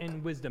knowledge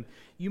and wisdom.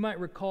 You might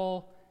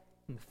recall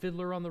in The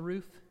Fiddler on the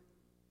Roof.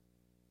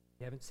 If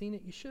you haven't seen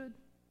it, you should.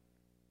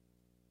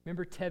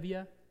 Remember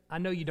Tevye? I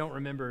know you don't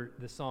remember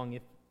the song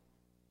If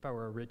I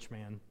Were a Rich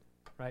Man,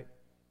 right?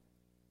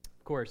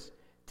 Of course,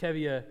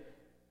 Tevye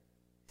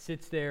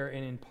sits there,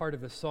 and in part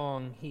of the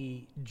song,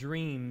 he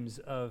dreams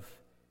of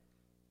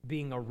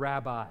being a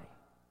rabbi,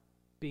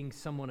 being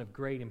someone of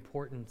great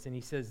importance. And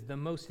he says, the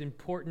most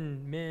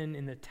important men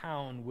in the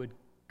town would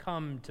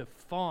come to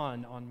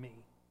fawn on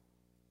me.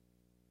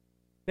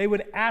 They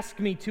would ask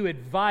me to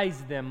advise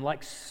them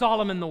like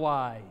Solomon the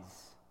Wise,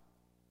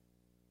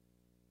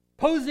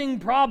 posing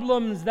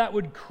problems that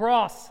would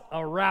cross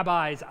a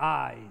rabbi's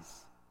eyes.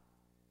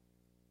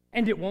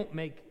 And it won't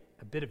make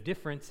a bit of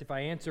difference if I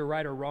answer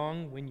right or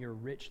wrong. When you're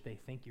rich, they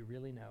think you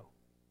really know.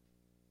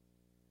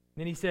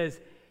 Then he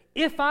says,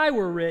 if I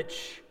were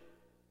rich,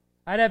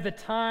 I'd have the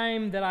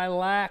time that I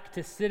lack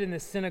to sit in the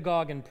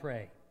synagogue and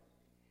pray,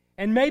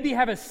 and maybe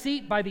have a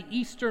seat by the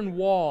eastern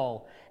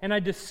wall, and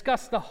I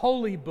discuss the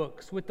holy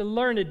books with the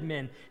learned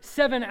men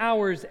 7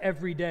 hours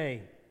every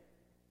day.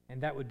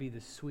 And that would be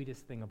the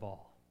sweetest thing of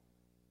all,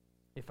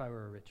 if I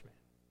were a rich man.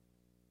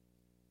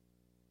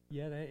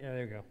 Yeah,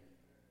 there you go.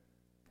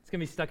 It's going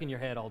to be stuck in your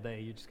head all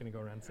day. You're just going to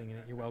go around singing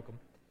it. You're welcome.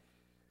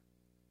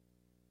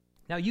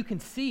 Now, you can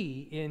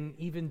see in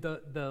even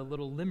the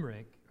little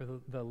limerick, or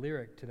the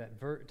lyric to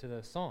to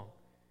the song,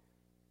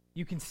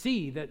 you can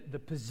see that the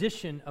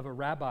position of a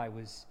rabbi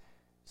was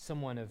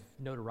someone of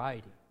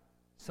notoriety,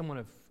 someone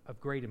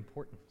of great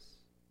importance.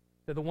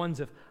 They're the ones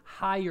of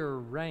higher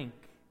rank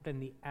than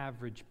the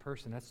average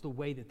person. That's the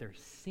way that they're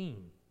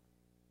seen.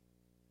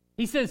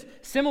 He says,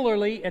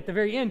 similarly, at the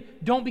very end,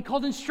 don't be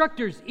called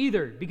instructors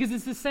either, because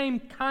it's the same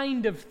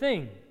kind of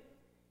thing.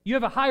 You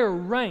have a higher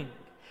rank.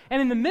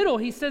 And in the middle,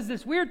 he says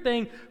this weird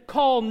thing,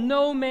 call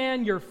no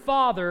man your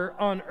father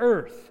on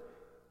earth.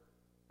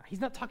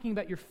 He's not talking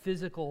about your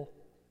physical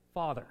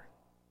father.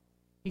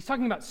 He's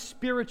talking about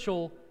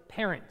spiritual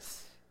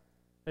parents,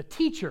 a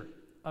teacher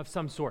of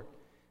some sort.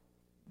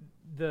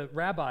 The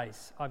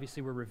rabbis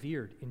obviously were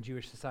revered in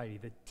Jewish society.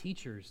 The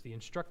teachers, the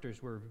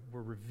instructors were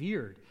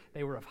revered.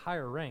 They were of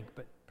higher rank,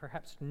 but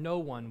perhaps no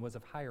one was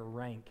of higher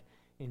rank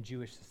in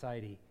Jewish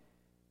society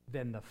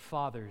than the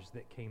fathers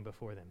that came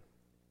before them.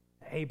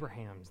 The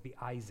Abrahams, the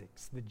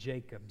Isaacs, the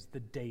Jacobs, the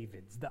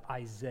Davids, the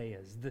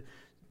Isaiahs,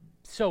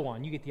 so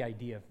on. You get the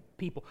idea of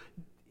people.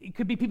 It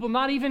could be people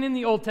not even in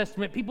the Old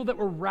Testament, people that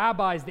were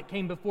rabbis that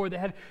came before, that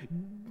had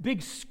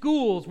big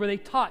schools where they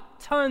taught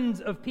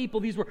tons of people.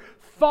 These were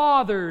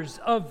fathers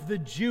of the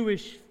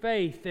Jewish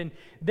faith, and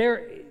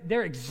their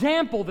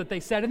example that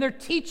they set and their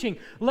teaching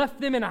left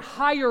them in a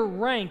higher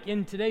rank.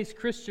 In today's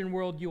Christian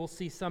world, you will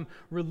see some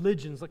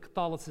religions like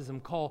Catholicism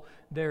call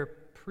their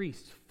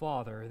priest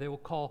father. They will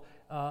call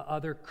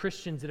other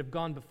Christians that have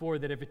gone before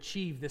that have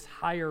achieved this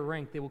higher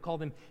rank, they will call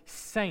them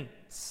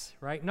saints,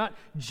 right? Not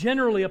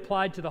generally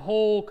applied to the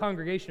whole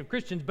congregation of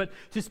Christians, but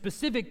to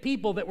specific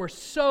people that were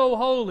so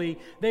holy,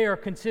 they are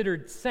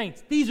considered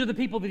saints. These are the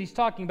people that he's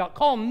talking about.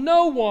 Call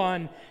no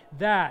one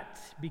that,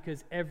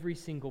 because every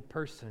single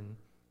person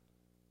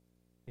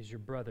is your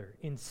brother.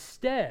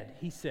 Instead,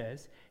 he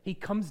says, he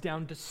comes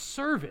down to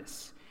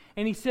service.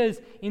 And he says,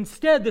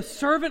 instead, the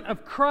servant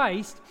of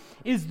Christ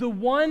is the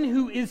one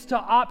who is to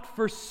opt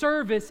for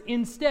service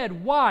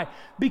instead. Why?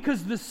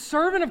 Because the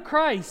servant of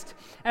Christ,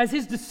 as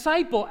his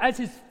disciple, as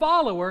his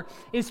follower,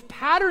 is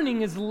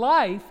patterning his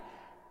life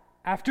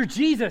after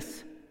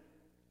Jesus.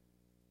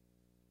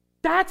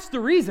 That's the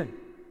reason.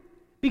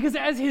 Because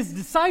as his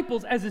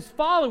disciples, as his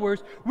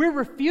followers, we're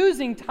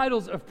refusing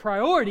titles of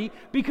priority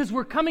because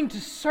we're coming to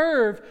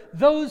serve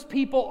those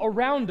people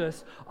around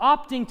us,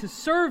 opting to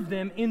serve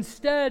them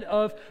instead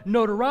of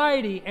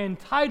notoriety and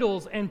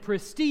titles and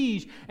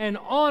prestige and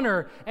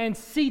honor and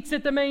seats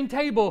at the main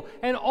table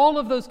and all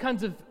of those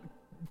kinds of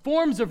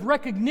forms of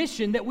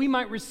recognition that we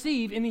might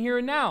receive in the here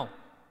and now.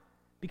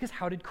 Because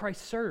how did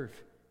Christ serve?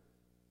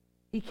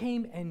 He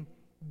came and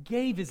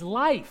gave his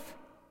life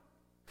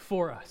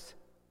for us.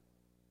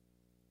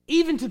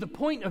 Even to the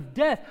point of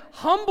death,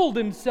 humbled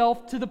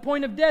himself to the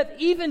point of death,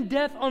 even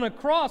death on a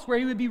cross where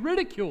he would be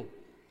ridiculed.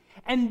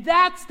 And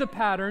that's the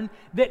pattern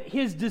that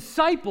his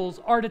disciples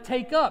are to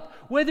take up,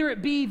 whether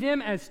it be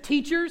them as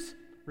teachers,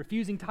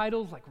 refusing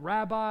titles like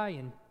rabbi,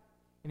 and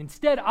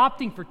instead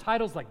opting for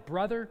titles like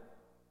brother,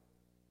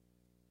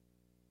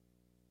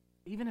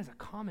 even as a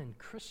common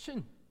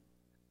Christian,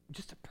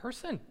 just a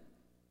person,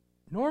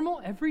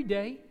 normal,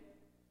 everyday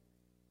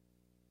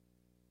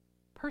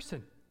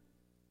person.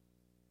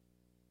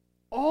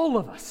 All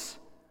of us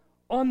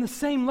on the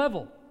same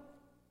level.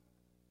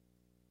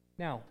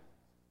 Now,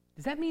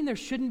 does that mean there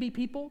shouldn't be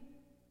people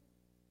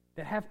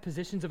that have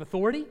positions of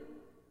authority?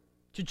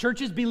 Should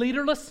churches be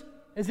leaderless,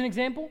 as an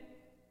example?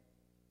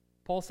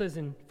 Paul says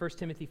in 1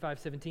 Timothy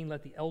 5:17,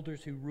 "Let the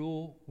elders who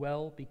rule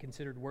well be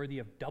considered worthy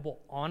of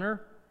double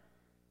honor,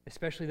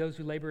 especially those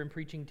who labor in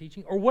preaching and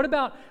teaching." Or what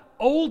about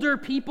older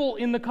people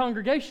in the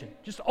congregation?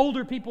 Just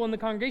older people in the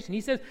congregation.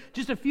 He says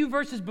just a few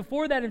verses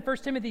before that in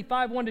 1 Timothy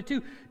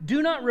 5:1-2,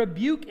 "Do not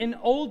rebuke an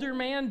older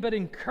man, but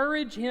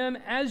encourage him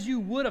as you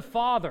would a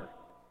father.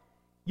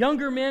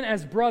 Younger men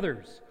as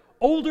brothers,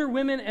 older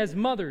women as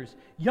mothers,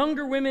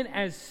 younger women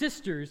as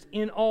sisters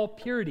in all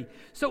purity."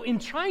 So in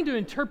trying to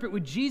interpret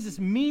what Jesus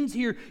means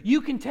here,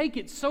 you can take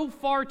it so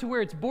far to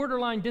where it's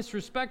borderline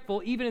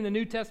disrespectful, even in the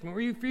New Testament,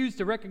 where you refuse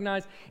to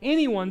recognize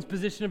anyone's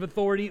position of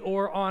authority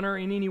or honor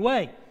in any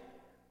way.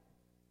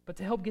 But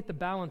to help get the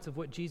balance of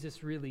what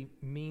Jesus really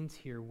means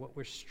here, what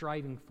we're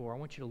striving for, I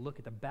want you to look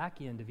at the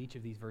back end of each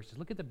of these verses.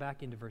 Look at the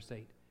back end of verse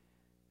 8.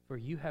 "For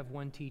you have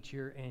one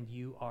teacher, and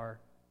you are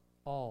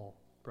all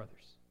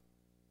brothers."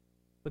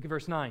 Look at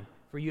verse 9.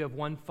 "For you have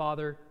one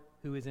Father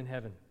who is in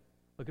heaven."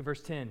 Look at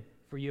verse 10.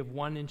 "For you have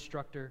one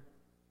instructor,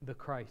 the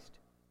Christ."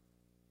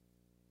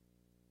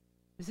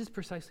 This is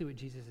precisely what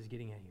Jesus is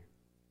getting at here.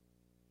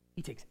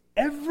 He takes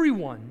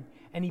everyone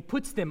and he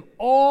puts them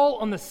all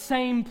on the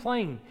same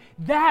plane.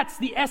 That's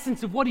the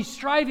essence of what he's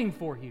striving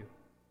for here.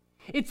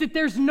 It's that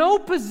there's no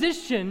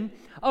position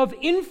of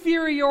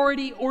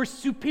inferiority or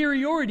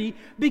superiority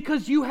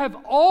because you have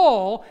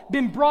all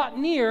been brought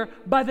near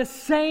by the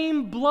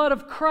same blood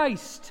of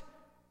Christ.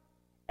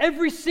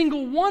 Every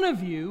single one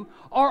of you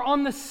are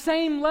on the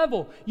same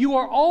level. You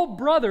are all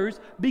brothers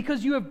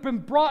because you have been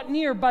brought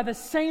near by the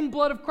same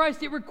blood of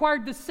Christ. It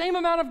required the same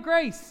amount of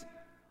grace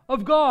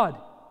of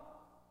God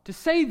to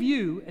save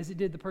you as it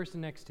did the person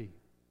next to you.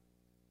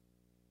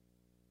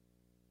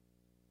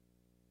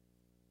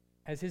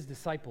 As his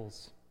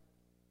disciples,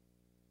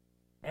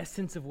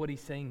 essence of what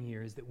he's saying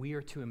here is that we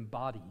are to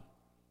embody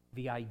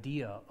the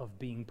idea of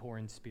being poor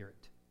in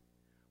spirit.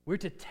 We're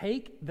to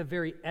take the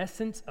very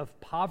essence of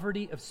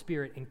poverty of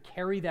spirit and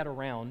carry that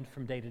around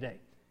from day to day.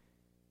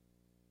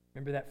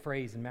 Remember that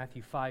phrase in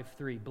Matthew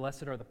 5:3,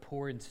 "Blessed are the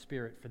poor in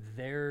spirit, for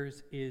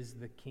theirs is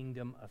the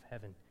kingdom of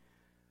heaven."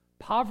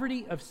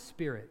 Poverty of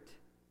spirit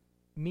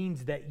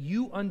means that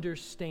you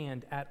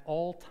understand at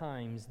all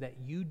times that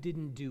you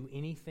didn't do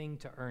anything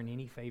to earn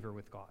any favor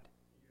with God.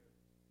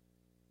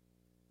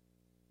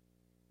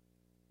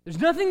 There's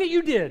nothing that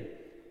you did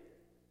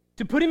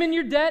to put him in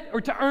your debt or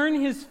to earn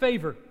his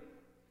favor.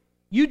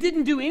 You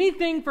didn't do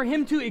anything for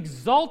him to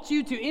exalt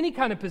you to any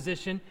kind of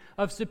position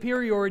of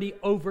superiority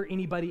over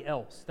anybody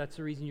else. That's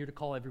the reason you're to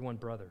call everyone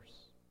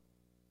brothers.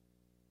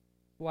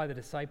 Why the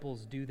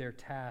disciples do their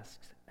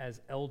tasks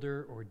as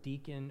elder or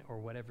deacon or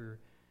whatever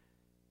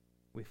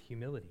with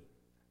humility.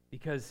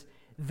 Because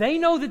they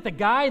know that the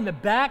guy in the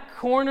back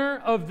corner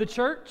of the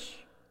church,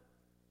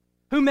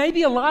 who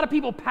maybe a lot of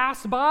people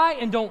pass by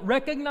and don't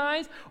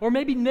recognize, or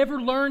maybe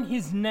never learn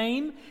his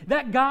name,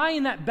 that guy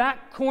in that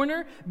back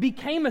corner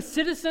became a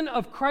citizen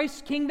of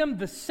Christ's kingdom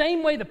the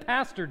same way the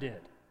pastor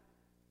did.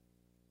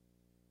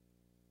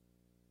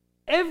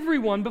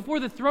 Everyone before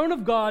the throne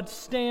of God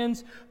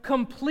stands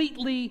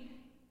completely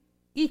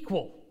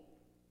equal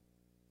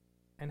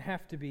and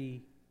have to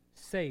be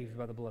saved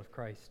by the blood of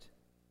Christ.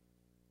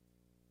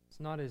 It's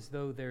not as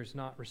though there's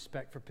not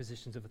respect for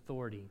positions of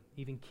authority,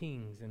 even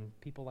kings and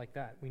people like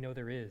that. We know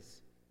there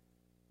is.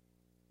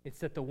 It's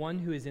that the one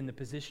who is in the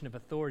position of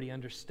authority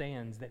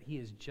understands that he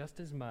is just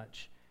as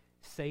much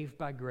saved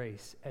by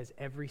grace as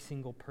every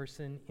single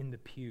person in the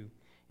pew.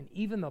 And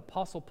even the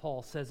Apostle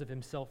Paul says of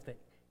himself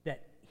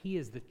that he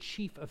is the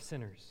chief of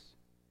sinners.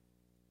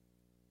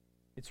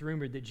 It's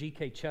rumored that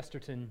G.K.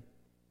 Chesterton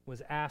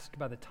was asked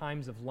by the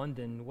Times of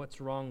London, "What's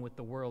wrong with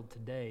the world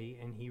today?"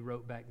 And he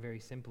wrote back very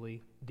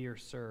simply, "Dear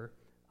sir,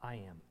 I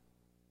am."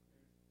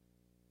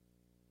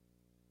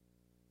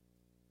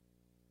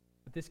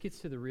 But this gets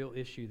to the real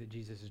issue that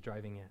Jesus is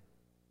driving at.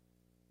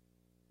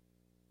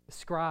 The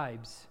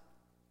scribes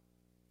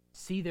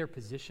see their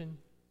position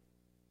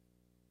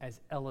as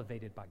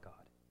elevated by God.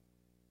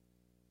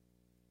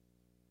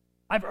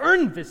 I've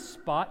earned this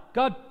spot.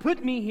 God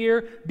put me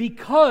here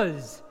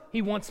because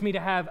He wants me to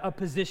have a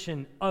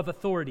position of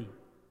authority.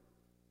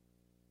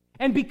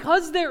 And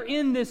because they're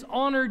in this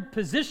honored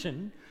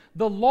position,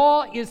 the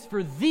law is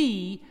for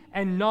thee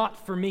and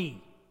not for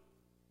me.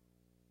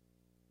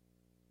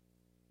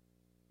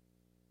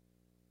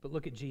 But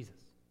look at Jesus.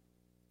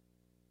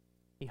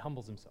 He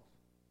humbles himself.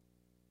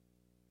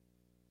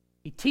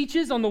 He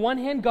teaches, on the one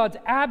hand, God's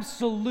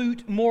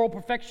absolute moral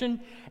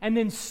perfection, and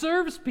then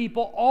serves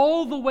people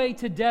all the way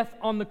to death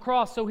on the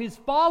cross. So his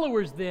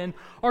followers then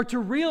are to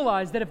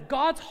realize that if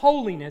God's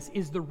holiness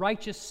is the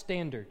righteous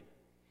standard,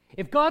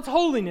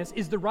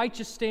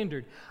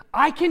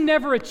 I can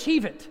never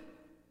achieve it.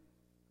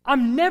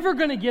 I'm never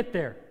going to get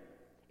there.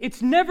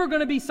 It's never going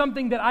to be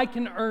something that I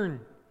can earn.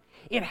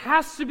 It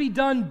has to be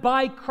done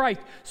by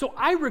Christ. So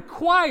I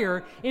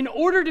require, in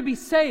order to be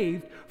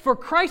saved, for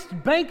Christ's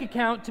bank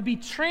account to be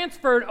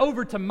transferred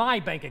over to my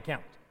bank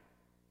account.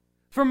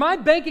 For my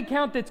bank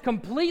account that's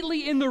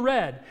completely in the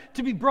red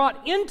to be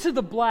brought into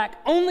the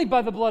black only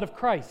by the blood of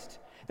Christ.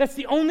 That's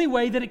the only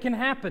way that it can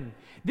happen.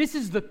 This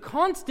is the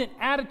constant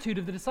attitude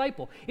of the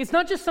disciple. It's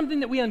not just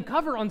something that we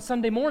uncover on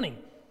Sunday morning.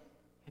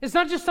 It's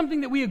not just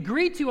something that we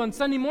agree to on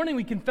Sunday morning.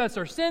 We confess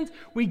our sins,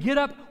 we get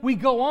up, we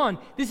go on.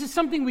 This is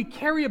something we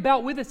carry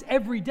about with us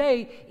every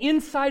day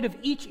inside of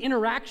each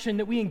interaction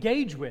that we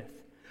engage with.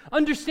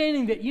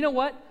 Understanding that, you know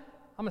what?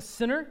 I'm a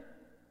sinner.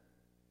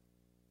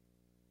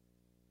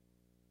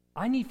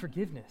 I need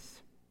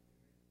forgiveness.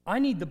 I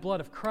need the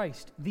blood of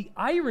Christ. The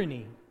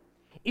irony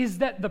is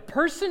that the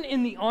person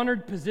in the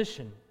honored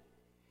position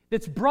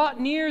that's brought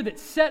near,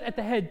 that's set at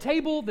the head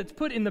table, that's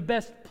put in the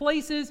best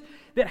places,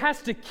 that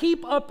has to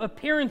keep up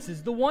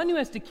appearances, the one who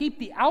has to keep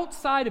the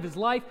outside of his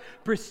life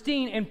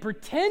pristine and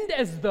pretend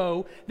as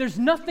though there's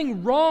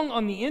nothing wrong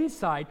on the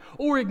inside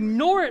or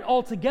ignore it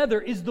altogether,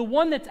 is the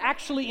one that's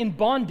actually in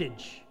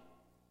bondage,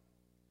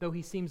 though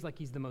he seems like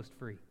he's the most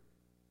free.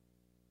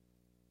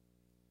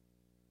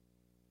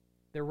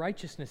 Their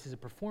righteousness is a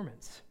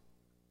performance.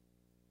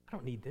 I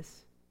don't need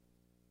this.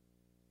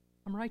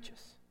 I'm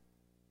righteous.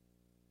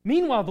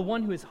 Meanwhile, the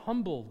one who is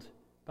humbled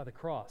by the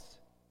cross,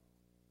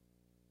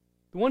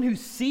 the one who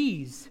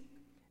sees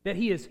that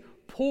he is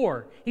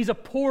poor, he's a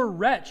poor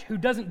wretch who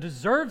doesn't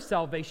deserve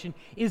salvation,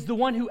 is the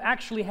one who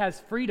actually has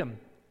freedom.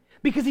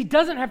 Because he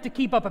doesn't have to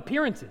keep up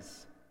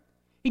appearances.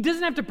 He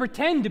doesn't have to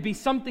pretend to be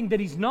something that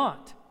he's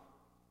not.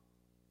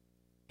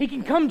 He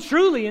can come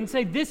truly and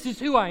say, this is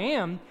who I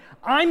am.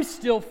 I'm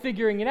still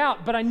figuring it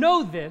out, but I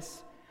know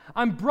this.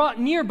 I'm brought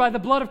near by the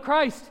blood of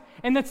Christ,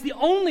 and that's the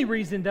only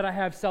reason that I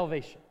have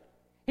salvation.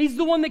 He's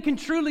the one that can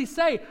truly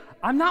say,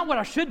 I'm not what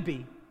I should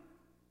be,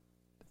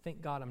 but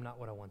thank God I'm not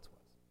what I once was.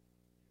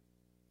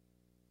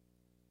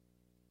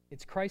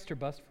 It's Christ or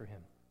bust for him.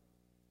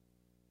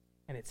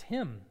 And it's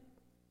him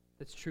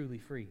that's truly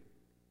free.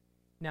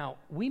 Now,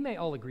 we may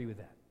all agree with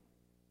that.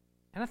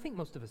 And I think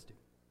most of us do.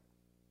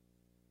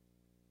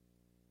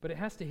 But it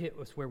has to hit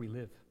us where we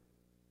live.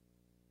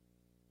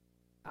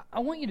 I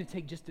want you to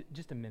take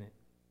just a minute.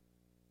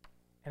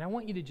 And I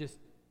want you to just,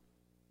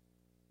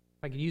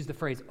 if I could use the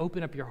phrase,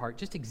 open up your heart.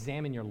 Just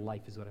examine your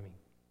life is what I mean.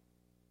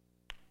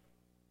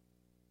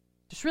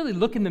 Just really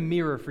look in the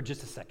mirror for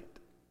just a second.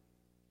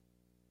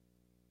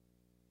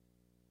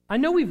 I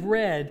know we've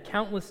read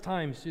countless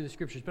times through the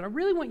Scriptures, but I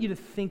really want you to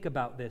think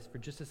about this for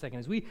just a second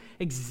as we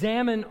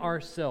examine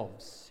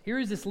ourselves. Here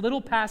is this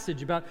little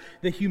passage about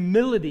the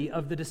humility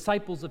of the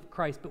disciples of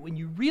Christ, but when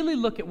you really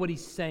look at what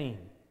he's saying,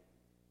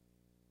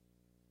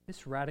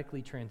 this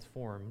radically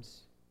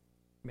transforms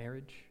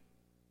marriage.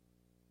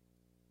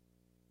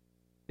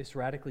 This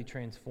radically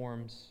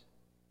transforms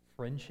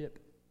friendship.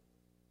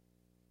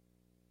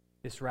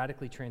 This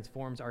radically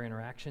transforms our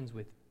interactions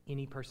with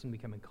any person we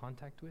come in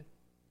contact with.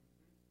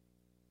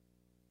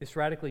 This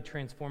radically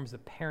transforms the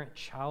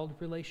parent-child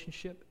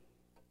relationship.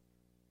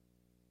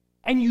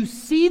 And you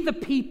see the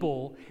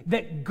people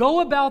that go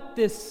about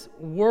this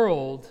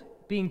world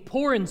being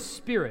poor in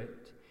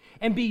spirit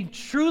and being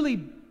truly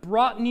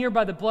brought near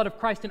by the blood of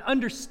Christ and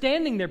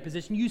understanding their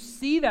position. You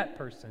see that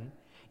person.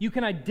 You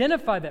can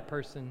identify that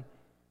person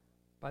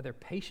by their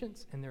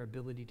patience and their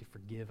ability to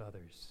forgive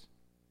others.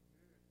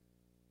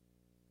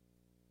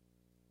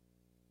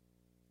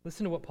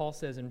 Listen to what Paul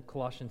says in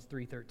Colossians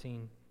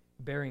 3:13,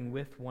 bearing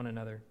with one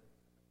another,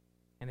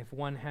 and if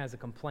one has a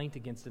complaint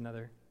against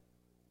another,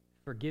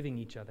 forgiving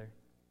each other,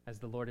 as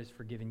the Lord has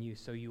forgiven you,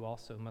 so you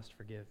also must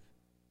forgive.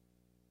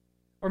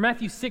 Or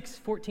Matthew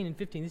 6:14 and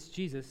 15, this is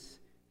Jesus.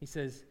 He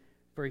says,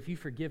 for if you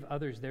forgive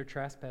others their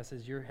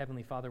trespasses, your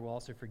heavenly Father will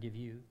also forgive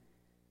you.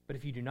 But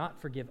if you do not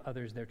forgive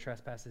others their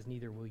trespasses,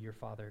 neither will your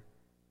Father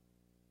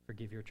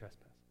forgive your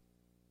trespass.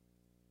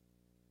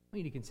 I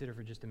want you to consider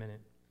for just a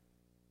minute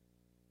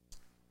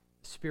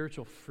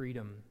spiritual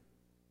freedom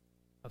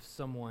of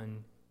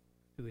someone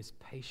who is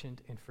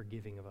patient and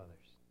forgiving of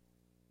others.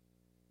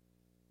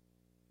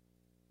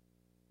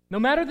 No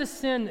matter the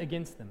sin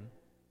against them,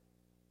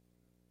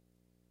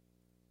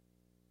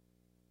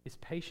 is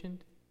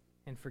patient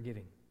and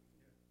forgiving.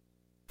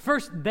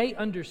 First, they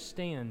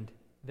understand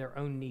their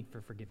own need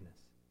for forgiveness.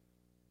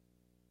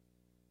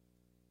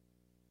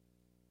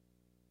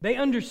 They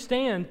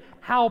understand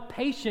how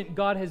patient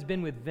God has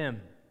been with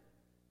them.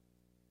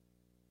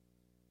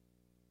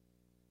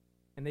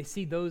 And they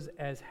see those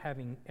as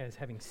having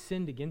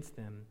sinned against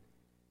them,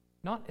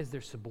 not as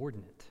their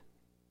subordinate,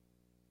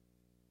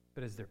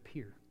 but as their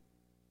peer.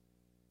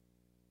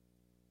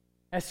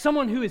 As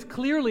someone who is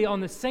clearly on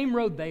the same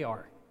road they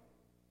are.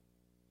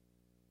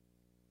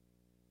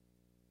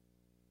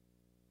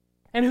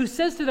 And who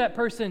says to that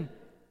person,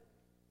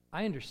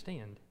 I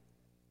understand.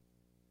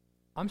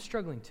 I'm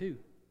struggling too.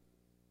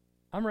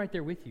 I'm right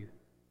there with you.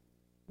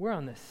 We're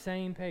on the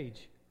same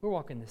page. We're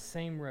walking the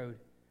same road.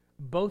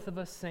 Both of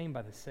us saved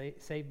by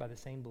the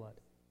same blood.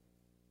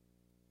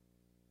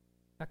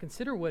 Now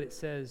consider what it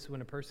says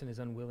when a person is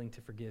unwilling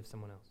to forgive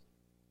someone else.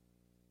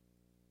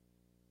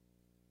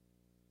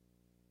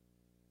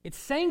 It's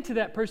saying to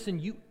that person,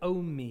 you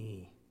owe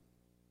me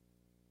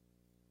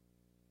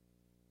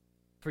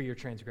for your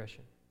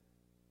transgression.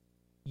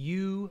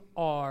 You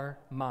are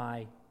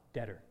my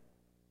debtor.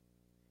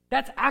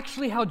 That's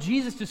actually how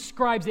Jesus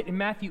describes it in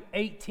Matthew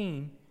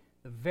 18,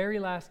 the very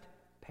last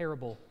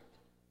parable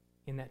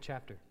in that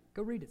chapter.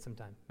 Go read it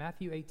sometime.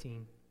 Matthew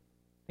 18, I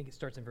think it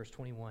starts in verse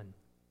 21.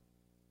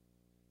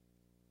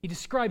 He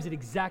describes it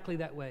exactly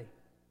that way.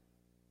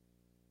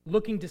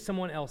 Looking to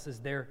someone else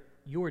as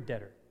your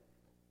debtor.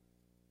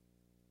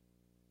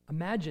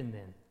 Imagine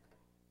then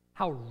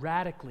how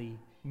radically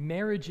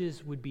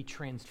marriages would be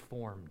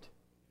transformed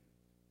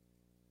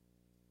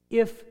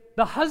if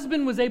the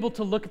husband was able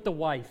to look at the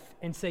wife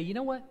and say, you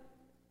know what?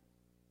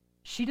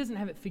 She doesn't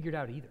have it figured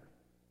out either.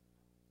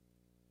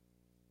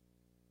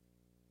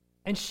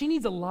 And she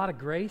needs a lot of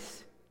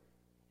grace,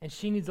 and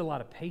she needs a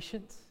lot of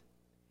patience.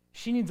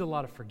 She needs a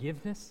lot of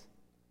forgiveness.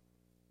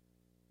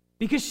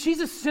 Because she's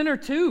a sinner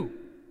too.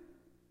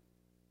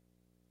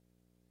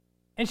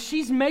 And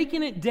she's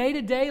making it day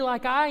to day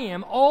like I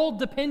am, all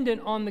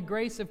dependent on the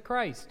grace of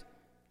Christ.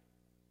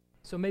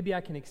 So maybe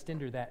I can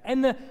extend her that.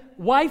 And the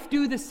wife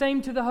do the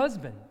same to the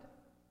husband.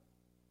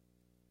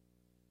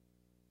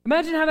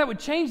 Imagine how that would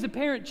change the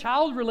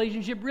parent-child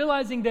relationship,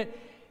 realizing that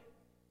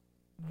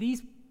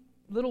these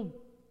little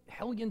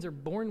hellions are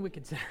born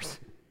wicked sinners.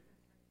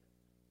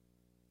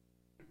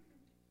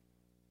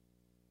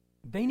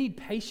 They need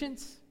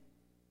patience.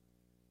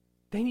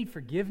 They need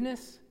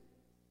forgiveness.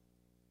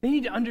 They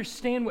need to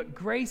understand what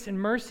grace and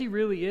mercy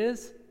really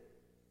is.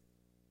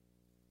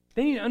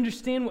 They need to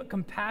understand what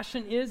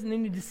compassion is, and they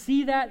need to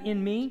see that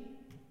in me.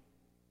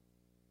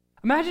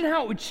 Imagine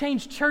how it would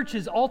change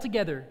churches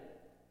altogether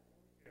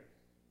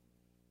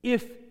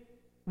if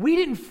we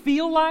didn't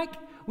feel like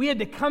we had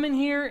to come in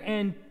here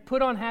and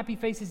put on happy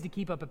faces to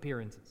keep up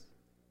appearances.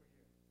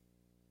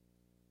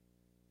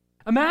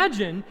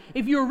 Imagine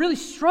if you were really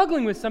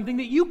struggling with something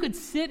that you could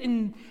sit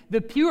in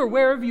the pew or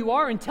wherever you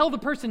are and tell the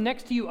person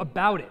next to you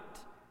about it.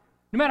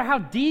 No matter how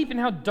deep and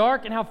how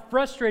dark and how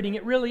frustrating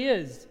it really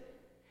is.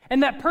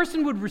 And that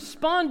person would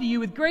respond to you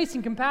with grace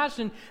and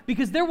compassion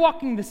because they're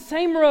walking the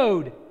same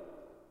road.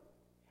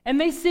 And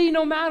they see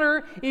no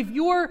matter if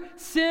your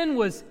sin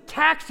was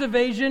tax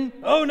evasion,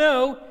 oh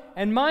no,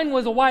 and mine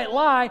was a white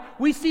lie,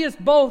 we see us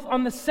both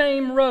on the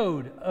same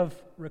road of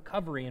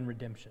recovery and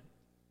redemption.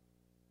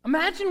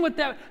 Imagine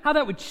how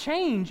that would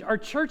change our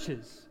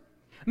churches.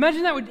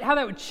 Imagine how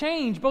that would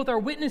change both our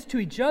witness to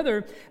each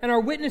other and our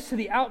witness to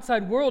the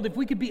outside world if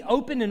we could be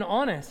open and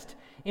honest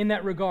in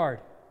that regard.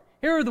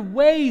 Here are the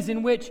ways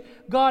in which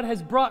God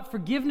has brought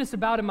forgiveness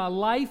about in my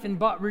life and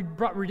brought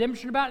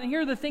redemption about, and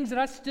here are the things that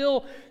I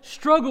still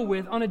struggle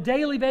with on a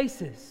daily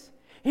basis.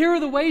 Here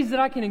are the ways that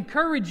I can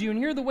encourage you, and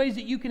here are the ways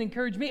that you can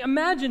encourage me.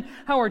 Imagine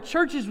how our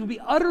churches would be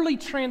utterly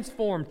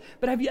transformed.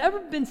 But have you ever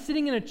been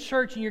sitting in a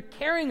church and you're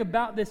carrying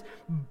about this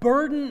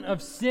burden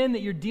of sin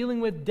that you're dealing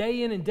with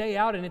day in and day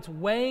out, and it's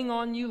weighing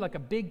on you like a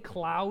big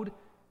cloud?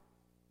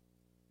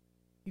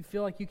 You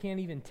feel like you can't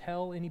even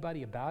tell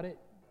anybody about it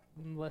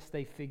unless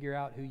they figure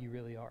out who you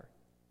really are.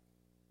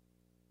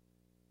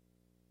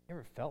 You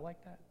ever felt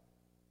like that?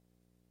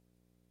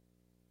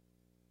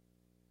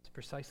 It's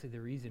precisely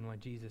the reason why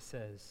Jesus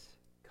says,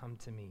 "Come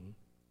to me,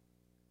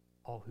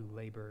 all who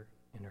labor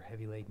and are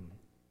heavy laden,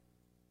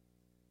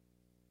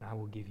 and I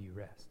will give you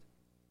rest.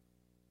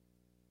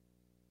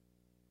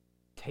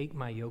 Take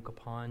my yoke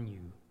upon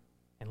you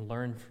and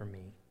learn from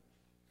me,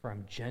 for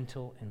I'm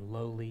gentle and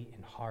lowly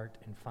in heart,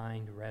 and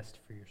find rest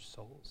for your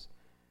souls.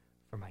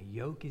 For my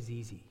yoke is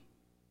easy,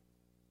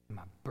 and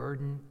my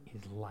burden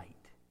is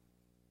light."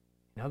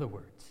 In other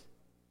words,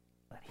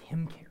 let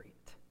him carry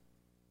it.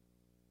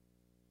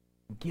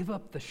 Give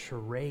up the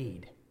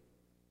charade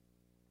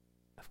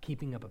of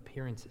keeping up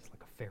appearances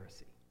like a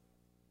Pharisee.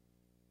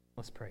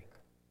 Let's pray.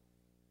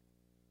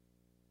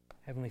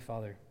 Heavenly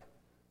Father,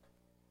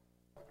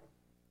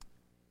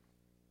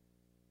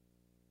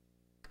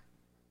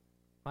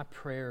 my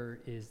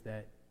prayer is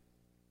that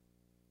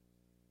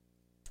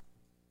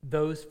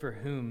those for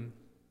whom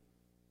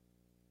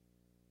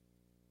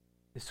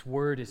this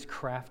word is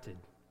crafted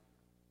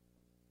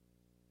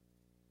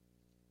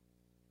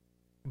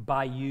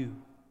by you.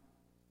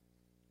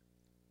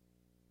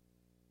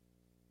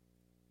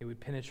 It would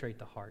penetrate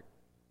the heart.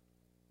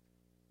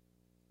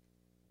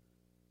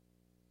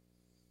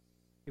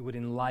 It would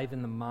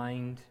enliven the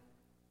mind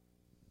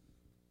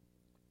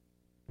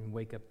and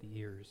wake up the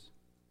ears.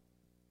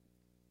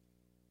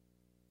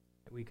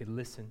 That we could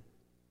listen.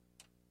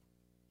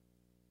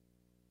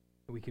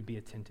 That we could be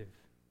attentive.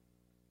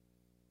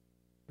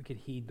 We could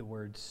heed the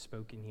words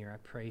spoken here. I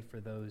pray for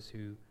those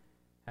who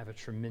have a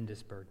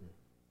tremendous burden.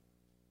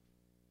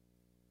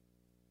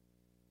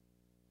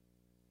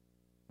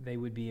 They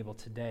would be able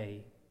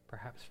today,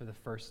 perhaps for the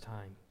first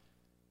time,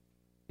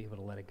 be able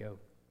to let it go.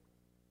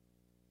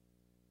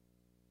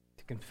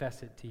 To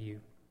confess it to you.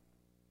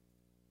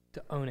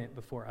 To own it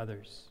before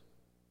others.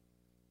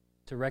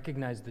 To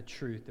recognize the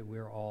truth that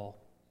we're all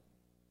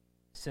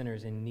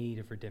sinners in need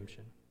of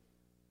redemption.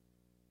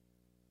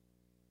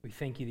 We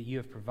thank you that you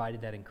have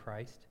provided that in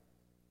Christ.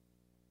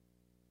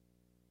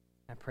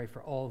 I pray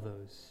for all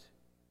those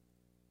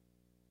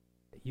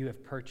that you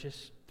have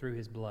purchased through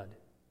his blood,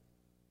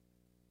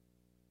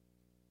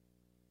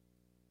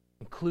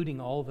 including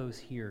all those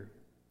here.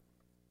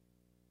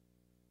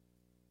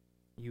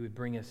 You would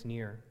bring us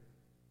near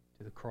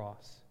to the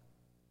cross.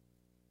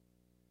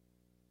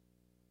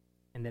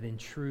 And that in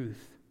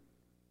truth,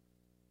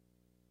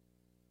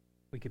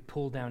 we could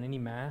pull down any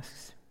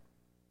masks.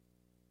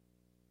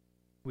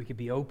 We could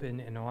be open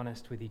and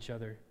honest with each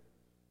other.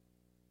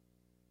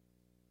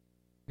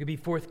 We could be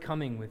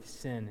forthcoming with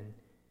sin and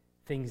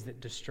things that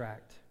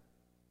distract.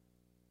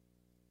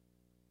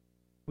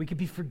 We could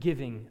be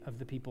forgiving of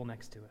the people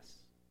next to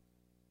us.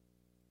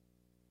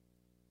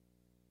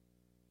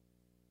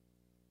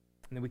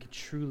 And that we could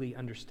truly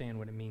understand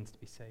what it means to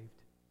be saved.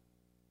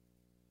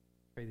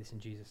 I pray this in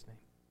Jesus' name.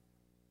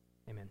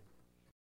 Amen.